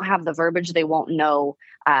they don't have the verbiage, they won't know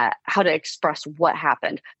how to express what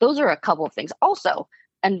happened. Those are a couple of things. Also,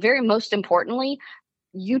 and very most importantly,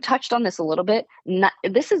 you touched on this a little bit.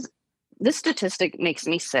 This statistic makes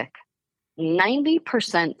me sick.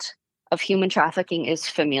 90% of human trafficking is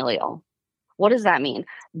familial. What does that mean?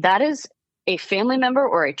 That is a family member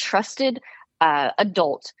or a trusted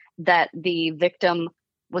adult that the victim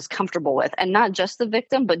was comfortable with, and not just the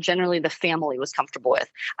victim, but generally the family was comfortable with.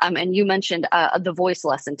 And you mentioned the voice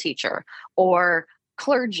lesson teacher or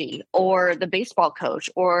clergy or the baseball coach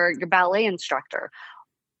or your ballet instructor.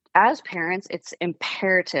 As parents, it's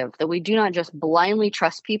imperative that we do not just blindly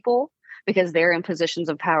trust people because they're in positions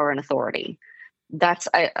of power and authority.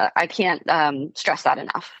 I can't stress that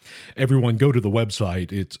enough. Everyone go to the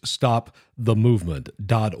website. It's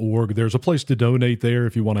stopthemovement.org. There's a place to donate there.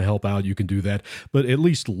 If you want to help out, you can do that. But at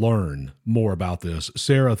least learn more about this.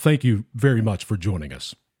 Sarah, thank you very much for joining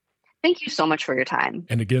us. Thank you so much for your time.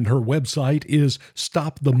 And again, her website is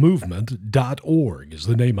stopthemovement.org is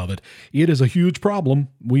the name of it. It is a huge problem.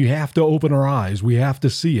 We have to open our eyes. We have to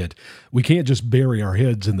see it. We can't just bury our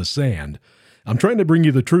heads in the sand. I'm trying to bring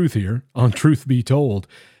you the truth here on Truth Be Told,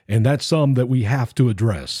 and that's some that we have to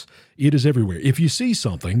address. It is everywhere. If you see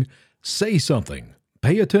something, say something.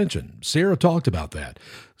 Pay attention. Sarah talked about that.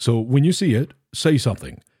 So when you see it, say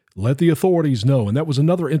something. Let the authorities know. And that was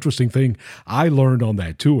another interesting thing I learned on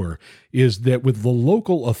that tour, is that with the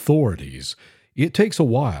local authorities, it takes a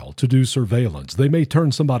while to do surveillance. They may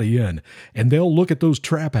turn somebody in and they'll look at those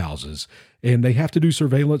trap houses and they have to do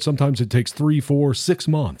surveillance. Sometimes it takes 3, 4, 6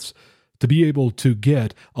 months to be able to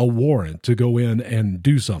get a warrant to go in and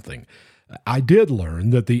do something. I did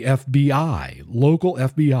learn that the FBI, local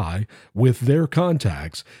FBI, with their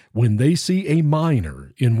contacts, when they see a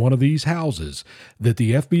minor in one of these houses, that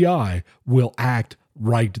the FBI will act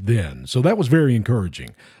right then. So that was very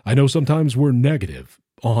encouraging. I know sometimes we're negative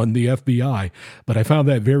on the FBI, but I found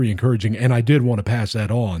that very encouraging, and I did want to pass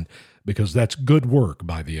that on because that's good work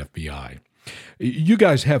by the FBI. You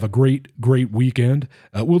guys have a great weekend.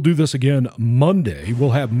 We'll do this again Monday. We'll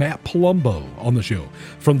have Matt Palumbo on the show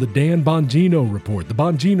from the Dan Bongino Report, the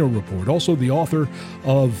Bongino Report, also the author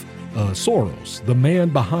of Soros, the man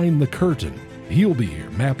behind the curtain. He'll be here,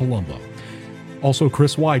 Matt Palumbo. Also,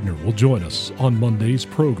 Chris Widener will join us on Monday's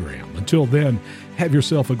program. Until then, have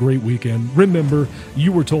yourself a great weekend. Remember,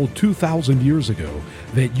 you were told 2,000 years ago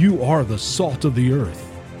that you are the salt of the earth.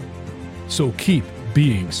 So keep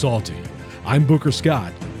being salty. I'm Booker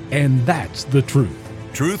Scott, and that's the truth.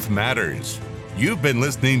 Truth matters. You've been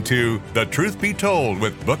listening to The Truth Be Told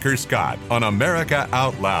with Booker Scott on America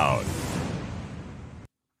Out Loud.